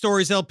 Side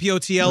stories,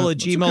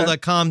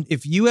 lpotl@gmail.com. Okay.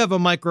 If you have a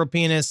micro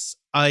penis,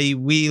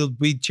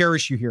 we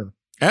cherish you here.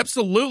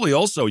 Absolutely.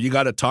 Also, you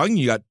got a tongue.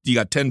 You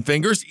got 10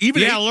 fingers.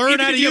 Learn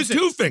how to use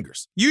 2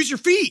 fingers. Use your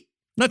feet.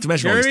 Not to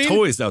mention all these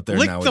toys out there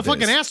nowadays. Lick the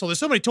fucking asshole. There's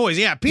so many toys.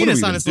 Yeah,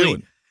 penis. Honestly.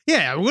 Doing?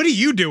 Yeah. What are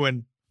you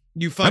doing?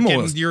 I'm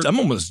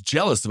almost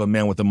jealous of a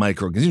man with a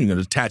micro because you can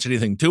attach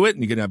anything to it,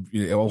 and you can have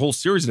a whole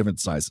series of different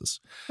sizes.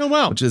 Oh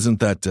wow! Which isn't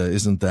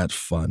that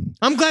fun?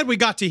 I'm glad we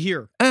got to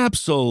hear.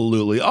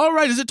 Absolutely. All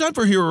right, is it time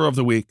for Hero of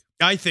the Week?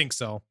 I think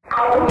so.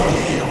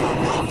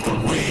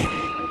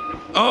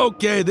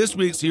 Okay, this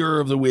week's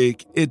Hero of the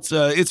Week. It's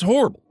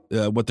horrible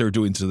what they're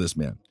doing to this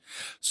man.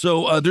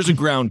 So there's a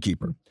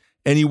groundkeeper,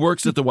 and he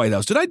works at the White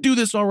House. Did I do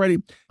this already?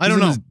 I don't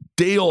know.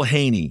 Dale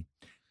Haney,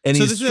 and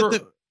so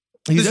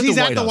he's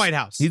at the White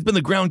House. He's been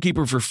the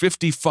groundkeeper for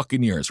 50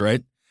 fucking years,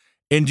 right?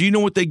 And do you know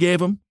what they gave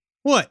him?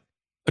 What?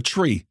 A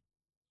tree.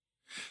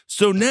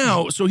 So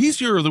now, he's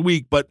Hero of the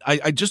Week, but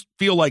I just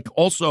feel like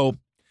also,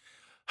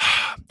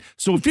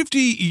 so a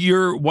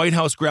 50-year White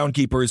House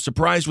groundkeeper is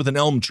surprised with an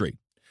elm tree.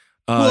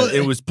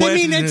 It was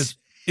planted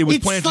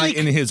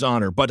in his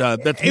honor, but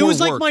that's more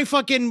like work. my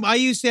fucking. I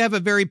used to have a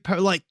very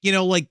like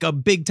a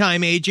big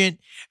time agent,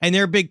 and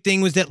their big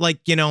thing was that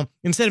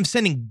instead of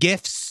sending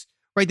gifts,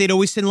 right, they'd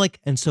always send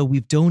and so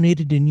we've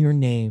donated in your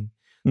name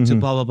to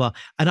blah blah blah,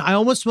 and I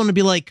almost want to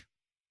be like,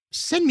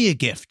 send me a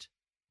gift,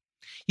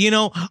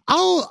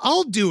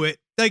 I'll do it.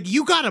 Like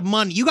you got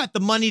the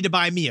money to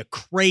buy me a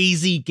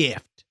crazy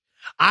gift.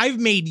 I've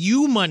made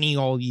you money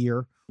all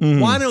year.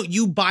 Why don't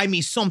you buy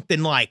me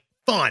something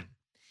fun?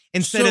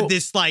 Instead of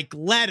this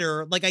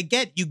letter, I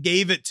get you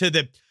gave it to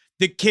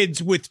the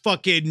kids with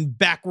fucking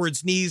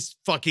backwards knees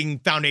fucking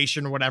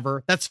foundation or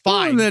whatever. That's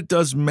fine. Well, that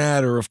does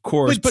matter, of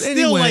course. But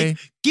still, anyway,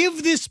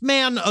 give this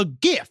man a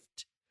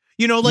gift.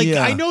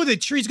 I know the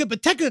tree's good,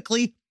 but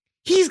technically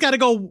he's got to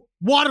go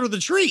water the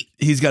tree.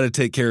 He's got to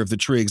take care of the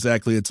tree.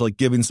 Exactly. It's like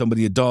giving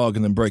somebody a dog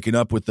and then breaking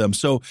up with them.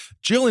 So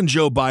Jill and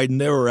Joe Biden,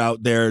 they were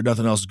out there.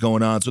 Nothing else is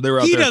going on. So they were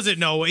out there. He doesn't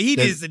know. He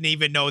doesn't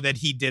even know that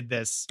he did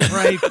this,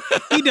 right?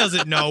 He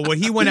doesn't know what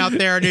he went out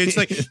there and it's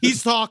like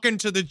he's talking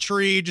to the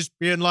tree, just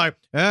being like,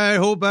 I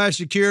hope I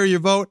secure your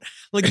vote.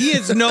 He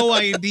has no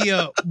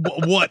idea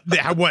what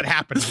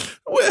happened.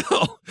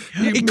 Well,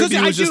 because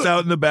he was just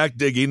out in the back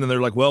digging and they're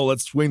like, well,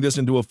 let's swing this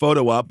into a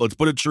photo op. Let's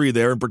put a tree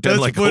there and pretend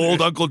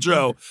old Uncle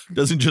Joe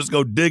doesn't just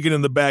go digging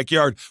in the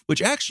backyard,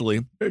 which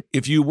actually,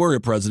 if you were a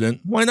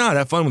president, why not?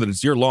 Have fun with it.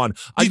 It's your lawn.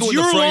 I'd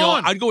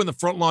go in the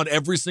front lawn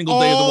every single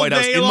day of the White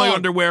House in my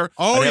underwear.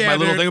 I'd have my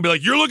little thing and be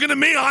like, you're looking at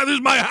me. This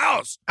is my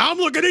house. I'm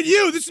looking at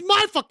you. This is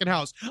my fucking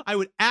house. I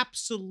would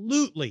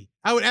absolutely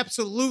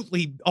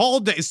all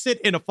day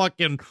sit in a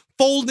fucking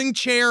folding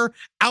chair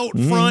out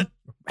front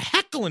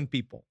heckling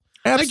people.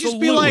 Absolutely. I'd just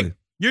be like,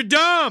 you're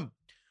dumb,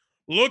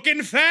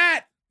 looking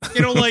fat,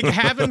 like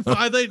having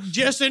fun,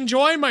 just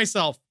enjoying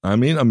myself. I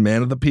mean, a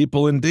man of the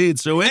people indeed.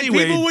 So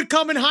anyway. And people would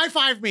come and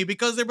high-five me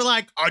because they were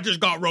like, I just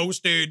got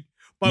roasted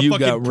by You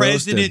fucking got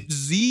President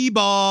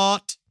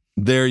Z-Bot.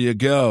 There you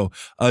go.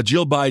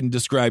 Jill Biden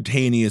described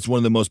Haney as one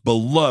of the most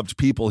beloved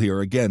people here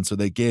again, so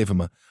they gave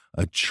him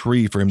a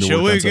tree for him to work on.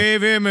 So we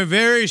gave him a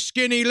very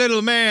skinny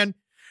little man.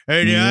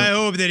 And I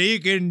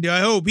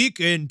hope he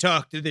can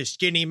talk to the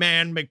skinny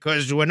man,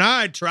 because when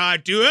I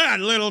tried to, that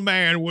little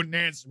man wouldn't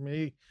answer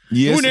me.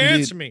 Yes, wouldn't indeed.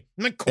 answer me.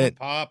 I'm like, corn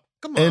pop.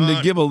 Come on. And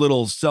to give a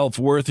little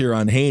self-worth here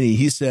on Haney,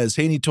 he says,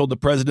 Haney told the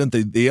president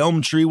that the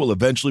elm tree will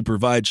eventually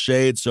provide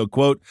shade. So,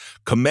 quote,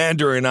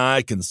 Commander and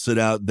I can sit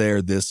out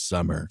there this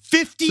summer.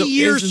 50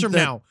 years from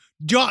now,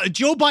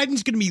 Joe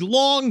Biden's going to be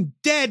long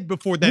dead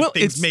before that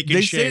thing's making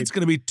they shade. Say it's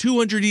going to be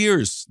 200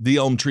 years the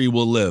elm tree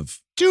will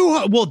live.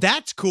 Well,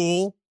 that's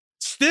cool.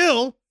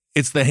 Still.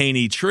 It's the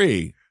Haney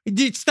tree.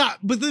 It's not.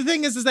 But the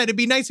thing is that it'd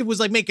be nice if it was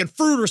like making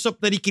fruit or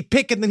something that he could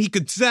pick and then he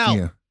could sell.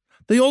 Yeah.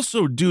 They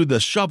also do the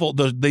shovel.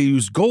 They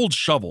use gold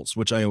shovels,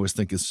 which I always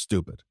think is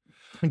stupid.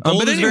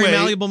 Gold is very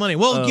malleable money.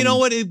 Well, you know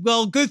what?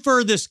 Good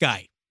for this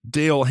guy.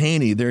 Dale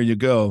Haney. There you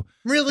go.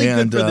 Really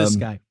good for this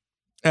guy.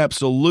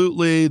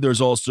 Absolutely. There's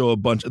also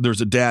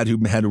there's a dad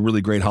who had a really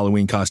great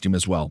Halloween costume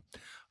as well.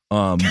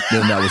 Then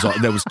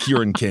that was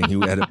Kieran King,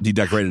 who he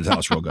decorated his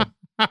house real good.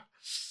 Perfect.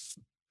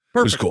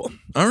 It was cool.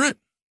 All right,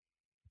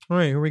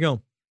 here we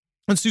go.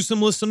 Let's do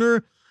some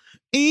listener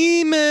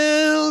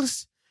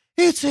emails.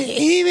 It's an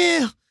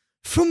email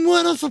from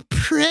one of our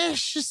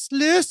precious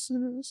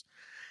listeners.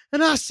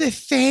 And I say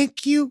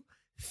thank you.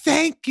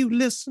 Thank you,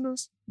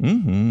 listeners.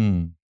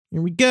 Mm-hmm.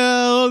 Here we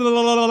go.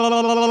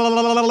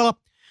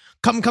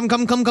 Come. This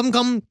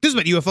is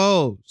about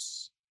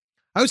UFOs.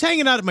 I was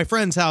hanging out at my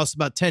friend's house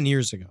about 10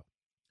 years ago.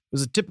 It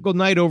was a typical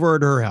night over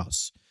at her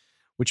house,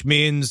 which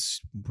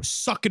means we're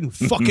sucking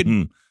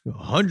fucking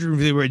 100.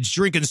 They were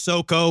drinking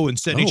SoCo and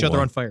setting each other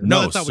on fire.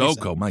 No, that's not what he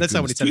said. SoCo. That's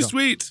not what he said. Too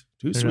sweet.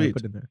 Too sweet.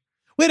 Put it in there.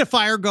 We had a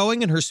fire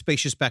going in her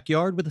spacious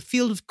backyard with a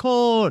field of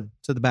corn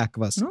to the back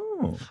of us.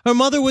 Oh. Her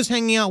mother was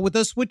hanging out with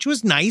us, which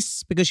was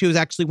nice because she was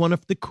actually one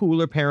of the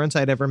cooler parents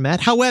I'd ever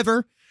met.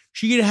 However,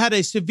 she had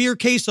a severe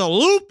case of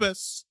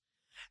lupus,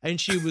 and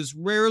she was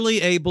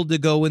rarely able to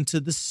go into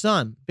the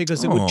sun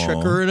because it would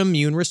trigger an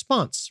immune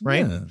response,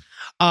 right?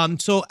 Yeah.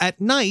 So at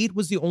night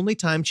was the only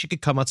time she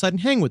could come outside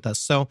and hang with us.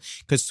 So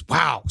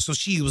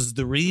she was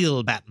the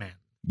real Batman.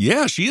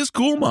 Yeah, she is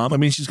cool, Mom. I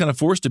mean, she's kind of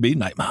forced to be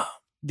Night Mom.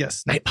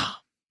 Yes, Night Mom.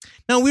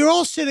 Now, we were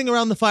all sitting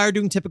around the fire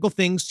doing typical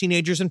things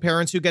teenagers and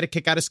parents who get a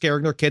kick out of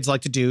scaring their kids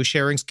like to do,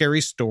 sharing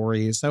scary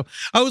stories. So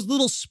I was a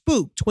little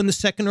spooked when the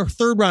second or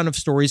third round of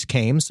stories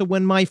came. So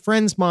when my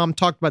friend's mom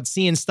talked about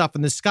seeing stuff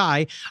in the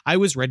sky, I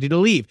was ready to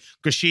leave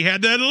because she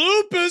had that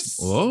lupus.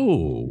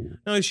 Whoa.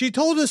 Now, she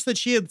told us that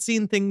she had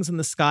seen things in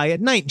the sky at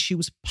night, and she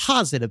was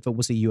positive it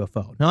was a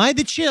UFO. Now, I had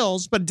the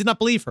chills, but did not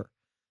believe her.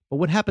 But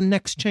what happened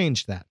next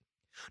changed that.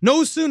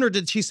 No sooner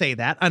did she say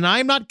that, and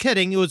I'm not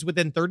kidding, it was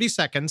within 30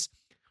 seconds,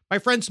 my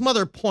friend's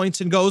mother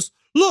points and goes,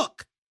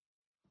 "Look!"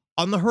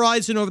 On the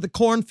horizon over the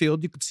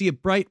cornfield, you could see a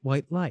bright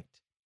white light.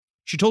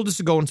 She told us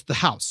to go into the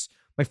house.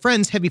 My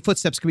friend's heavy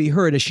footsteps could be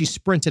heard as she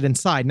sprinted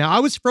inside. Now,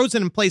 I was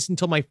frozen in place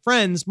until my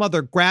friend's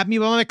mother grabbed me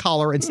by my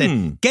collar and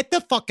said, "Get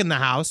the fuck in the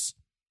house."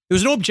 There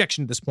was no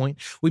objection at this point.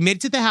 We made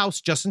it to the house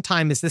just in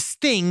time as this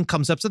thing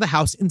comes up to the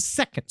house in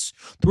seconds.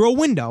 Through a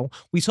window,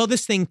 we saw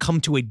this thing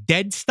come to a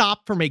dead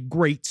stop from a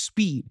great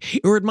speed.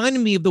 It reminded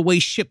me of the way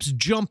ships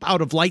jump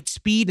out of light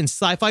speed in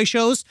sci-fi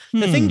shows.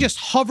 The thing just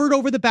hovered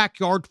over the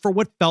backyard for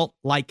what felt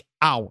like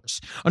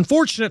hours.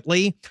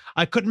 Unfortunately,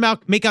 I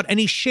couldn't make out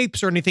any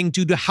shapes or anything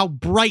due to how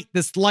bright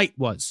this light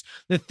was.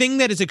 The thing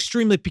that is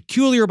extremely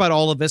peculiar about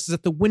all of this is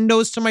that the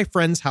windows to my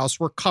friend's house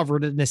were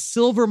covered in a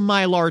silver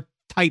mylar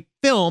type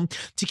film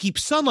to keep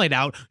sunlight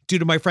out due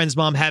to my friend's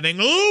mom having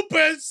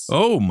lupus.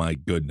 Oh my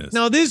goodness.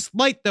 Now this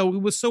light though,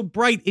 it was so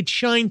bright it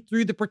shined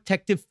through the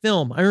protective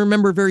film. I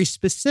remember very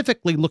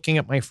specifically looking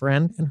at my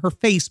friend and her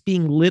face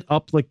being lit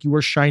up like you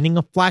were shining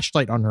a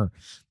flashlight on her.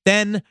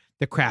 Then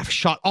the craft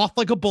shot off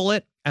like a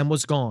bullet and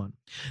was gone.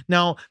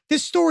 Now,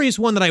 this story is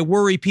one that I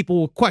worry people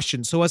will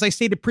question. So as I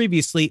stated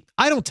previously,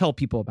 I don't tell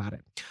people about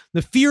it.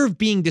 The fear of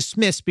being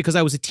dismissed because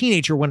I was a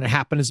teenager when it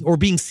happened or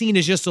being seen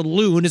as just a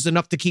loon is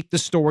enough to keep the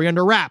story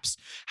under wraps.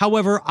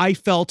 However,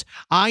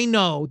 I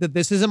know that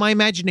this isn't my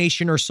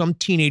imagination or some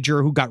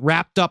teenager who got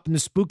wrapped up in the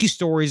spooky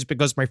stories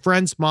because my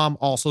friend's mom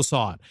also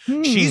saw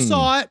it. She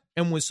saw it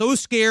and was so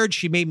scared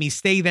she made me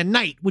stay the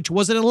night, which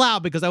wasn't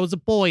allowed because I was a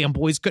boy and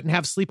boys couldn't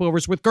have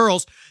sleepovers with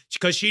girls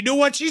because she knew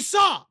what she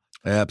saw.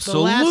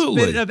 Absolutely. The last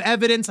bit of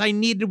evidence I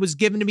needed was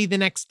given to me the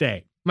next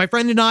day. My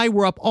friend and I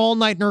were up all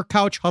night in her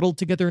couch, huddled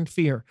together in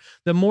fear.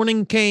 The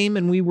morning came,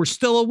 and we were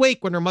still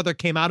awake when her mother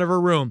came out of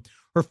her room.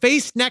 Her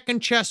face, neck,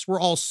 and chest were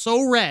all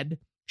so red,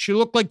 she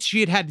looked like she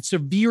had had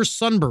severe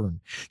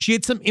sunburn. She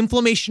had some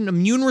inflammation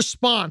immune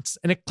response,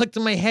 and it clicked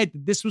in my head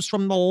that this was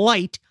from the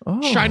light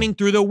shining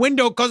through the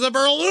window because of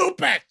her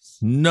lupus.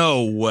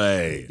 No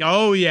way.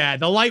 Oh, yeah.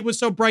 The light was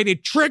so bright,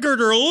 it triggered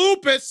her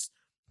lupus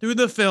through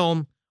the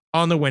film.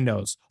 on the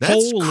windows.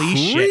 That's Holy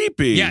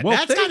creepy. shit. Yeah, Well,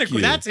 that's kind of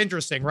you. that's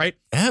interesting, right?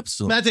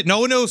 Absolutely. That's it.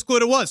 No one knows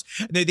what it was.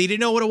 They didn't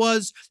know what it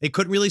was. They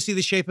couldn't really see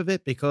the shape of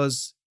it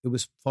because it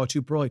was far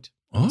too bright.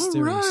 All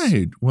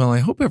right. Well, I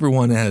hope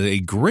everyone had a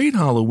great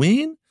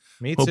Halloween.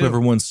 Me Hope too.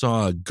 everyone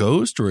saw a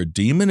ghost or a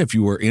demon. If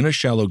you were in a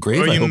shallow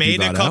grave, Or I you hope made you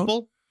got a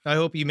couple. I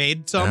hope you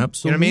made some.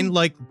 Absolutely. You know what I mean?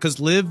 Like, because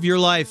live your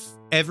life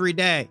every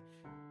day.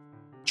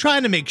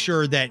 Trying to make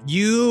sure that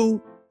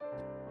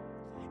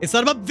it's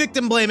not about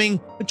victim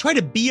blaming, but try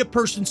to be a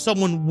person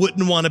someone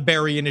wouldn't want to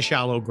bury in a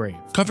shallow grave.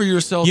 Cover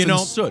yourself in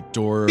soot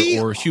or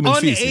human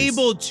feces.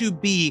 Unable to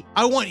be.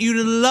 I want you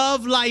to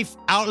love life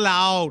out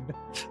loud.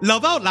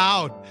 Love out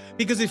loud.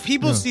 Because if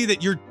people see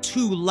that you're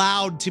too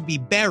loud to be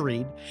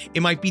buried,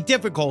 it might be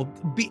difficult.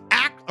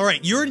 All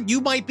right,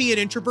 you might be an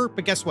introvert,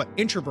 but guess what?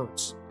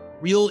 Introverts,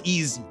 real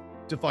easy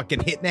to fucking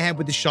hit in the head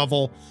with a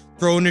shovel,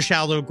 throw in a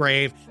shallow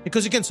grave,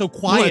 because again, so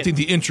quiet. Well, I think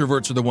the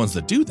introverts are the ones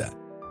that do that.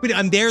 But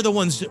they're the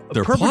ones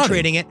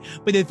perpetrating it.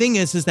 But the thing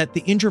is that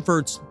the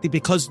introverts,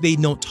 because they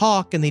don't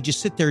talk and they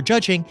just sit there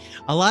judging,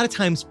 a lot of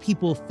times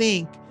people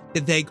think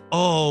that they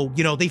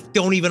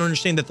don't even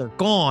understand that they're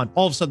gone.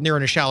 All of a sudden, they're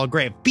in a shallow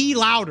grave. Be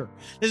louder.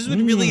 This is what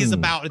it really is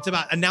about. It's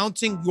about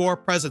announcing your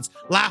presence.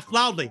 Laugh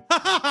loudly.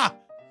 Ha ha ha.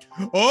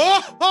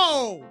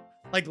 Oh,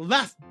 like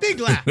laugh, big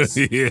laughs.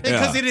 Yeah.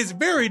 Because it is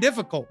very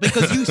difficult.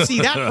 Because you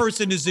see that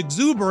person is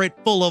exuberant,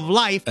 full of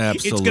life.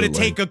 Absolutely. It's going to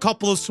take a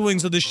couple of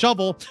swings of the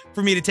shovel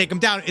for me to take them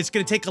down. It's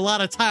going to take a lot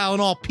of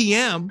Tylenol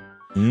PM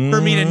for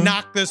me to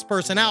knock this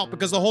person out,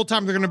 because the whole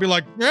time they're going to be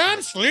like,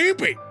 I'm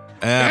sleepy.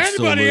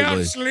 Absolutely. Anybody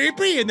else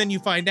sleepy? And then you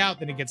find out,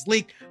 then it gets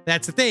leaked.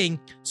 That's the thing.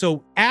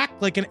 So act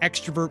like an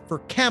extrovert for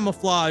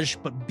camouflage,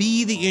 but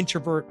be the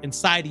introvert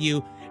inside of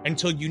you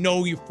until you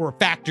know you for a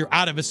fact you're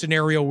out of a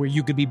scenario where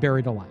you could be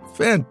buried alive.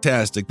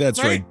 Fantastic.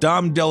 That's right.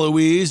 Dom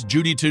DeLuise,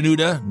 Judy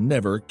Tenuta,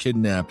 never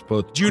kidnapped.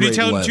 Both Judy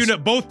great Les.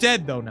 Tenuta, both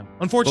dead though now.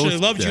 Unfortunately,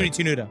 Both love dead. Judy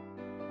Tenuta.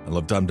 I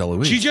love Dom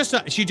DeLuise.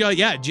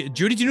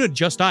 Judy Tenuta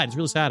just died. It's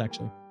really sad,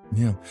 actually.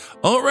 Yeah.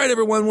 All right,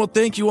 everyone. Well,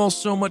 thank you all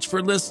so much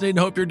for listening.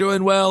 Hope you're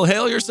doing well.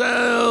 Hail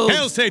yourselves.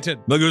 Hail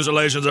Satan.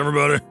 Congratulations,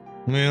 everybody.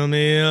 Well,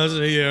 I'll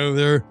see you out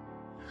there.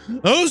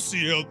 I'll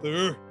see you out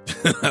there.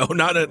 Oh,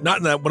 not in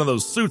that one of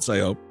those suits, I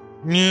hope.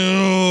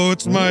 No,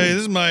 this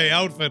is my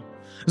outfit.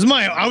 This is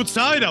my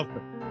outside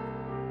outfit.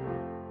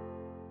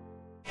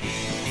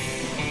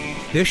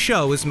 This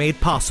show is made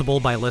possible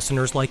by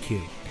listeners like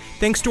you.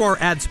 Thanks to our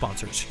ad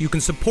sponsors, you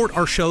can support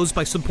our shows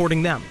by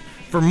supporting them.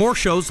 For more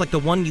shows like the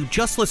one you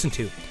just listened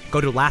to,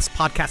 go to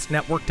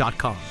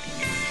lastpodcastnetwork.com.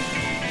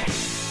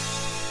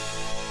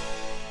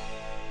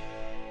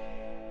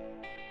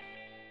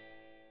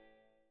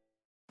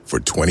 For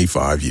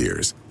 25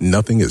 years,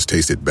 nothing has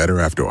tasted better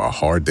after a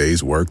hard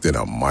day's work than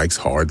a Mike's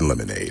Hard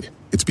Lemonade.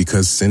 It's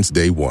because since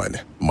day one,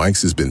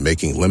 Mike's has been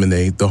making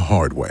lemonade the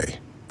hard way.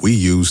 We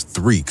use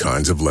 3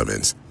 kinds of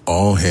lemons,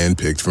 all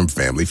hand-picked from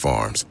family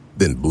farms,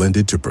 then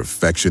blended to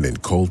perfection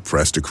and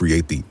cold-pressed to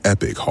create the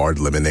epic hard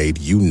lemonade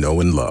you know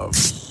and love.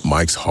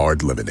 Mike's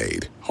Hard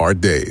Lemonade.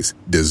 Hard days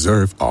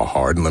deserve a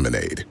hard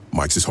lemonade.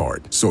 Mike's is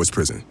hard, so is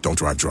prison. Don't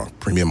drive drunk.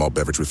 Premium malt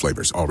beverage with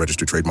flavors. All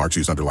registered trademarks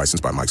used under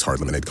license by Mike's Hard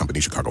Lemonade Company,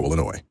 Chicago,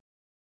 Illinois.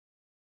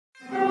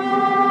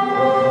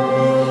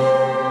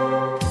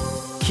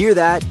 Hear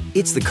that?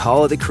 It's the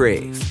call of the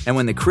Crave. And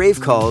when the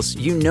Crave calls,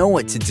 you know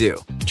what to do.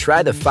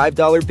 Try the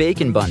 $5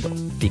 Bacon Bundle.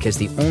 Because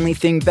the only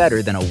thing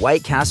better than a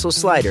White Castle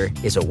slider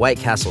is a White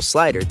Castle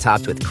slider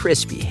topped with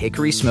crispy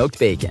hickory smoked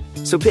bacon.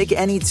 So pick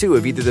any 2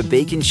 of either the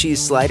Bacon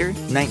Cheese Slider,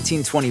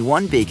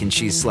 1921 Bacon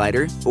Cheese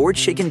Slider, or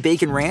Chicken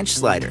Bacon Ranch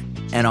Slider.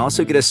 And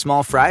also get a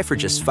small fry for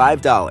just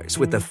 $5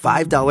 with the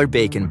 $5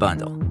 Bacon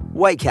Bundle.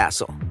 White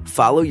Castle.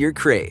 Follow your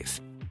Crave.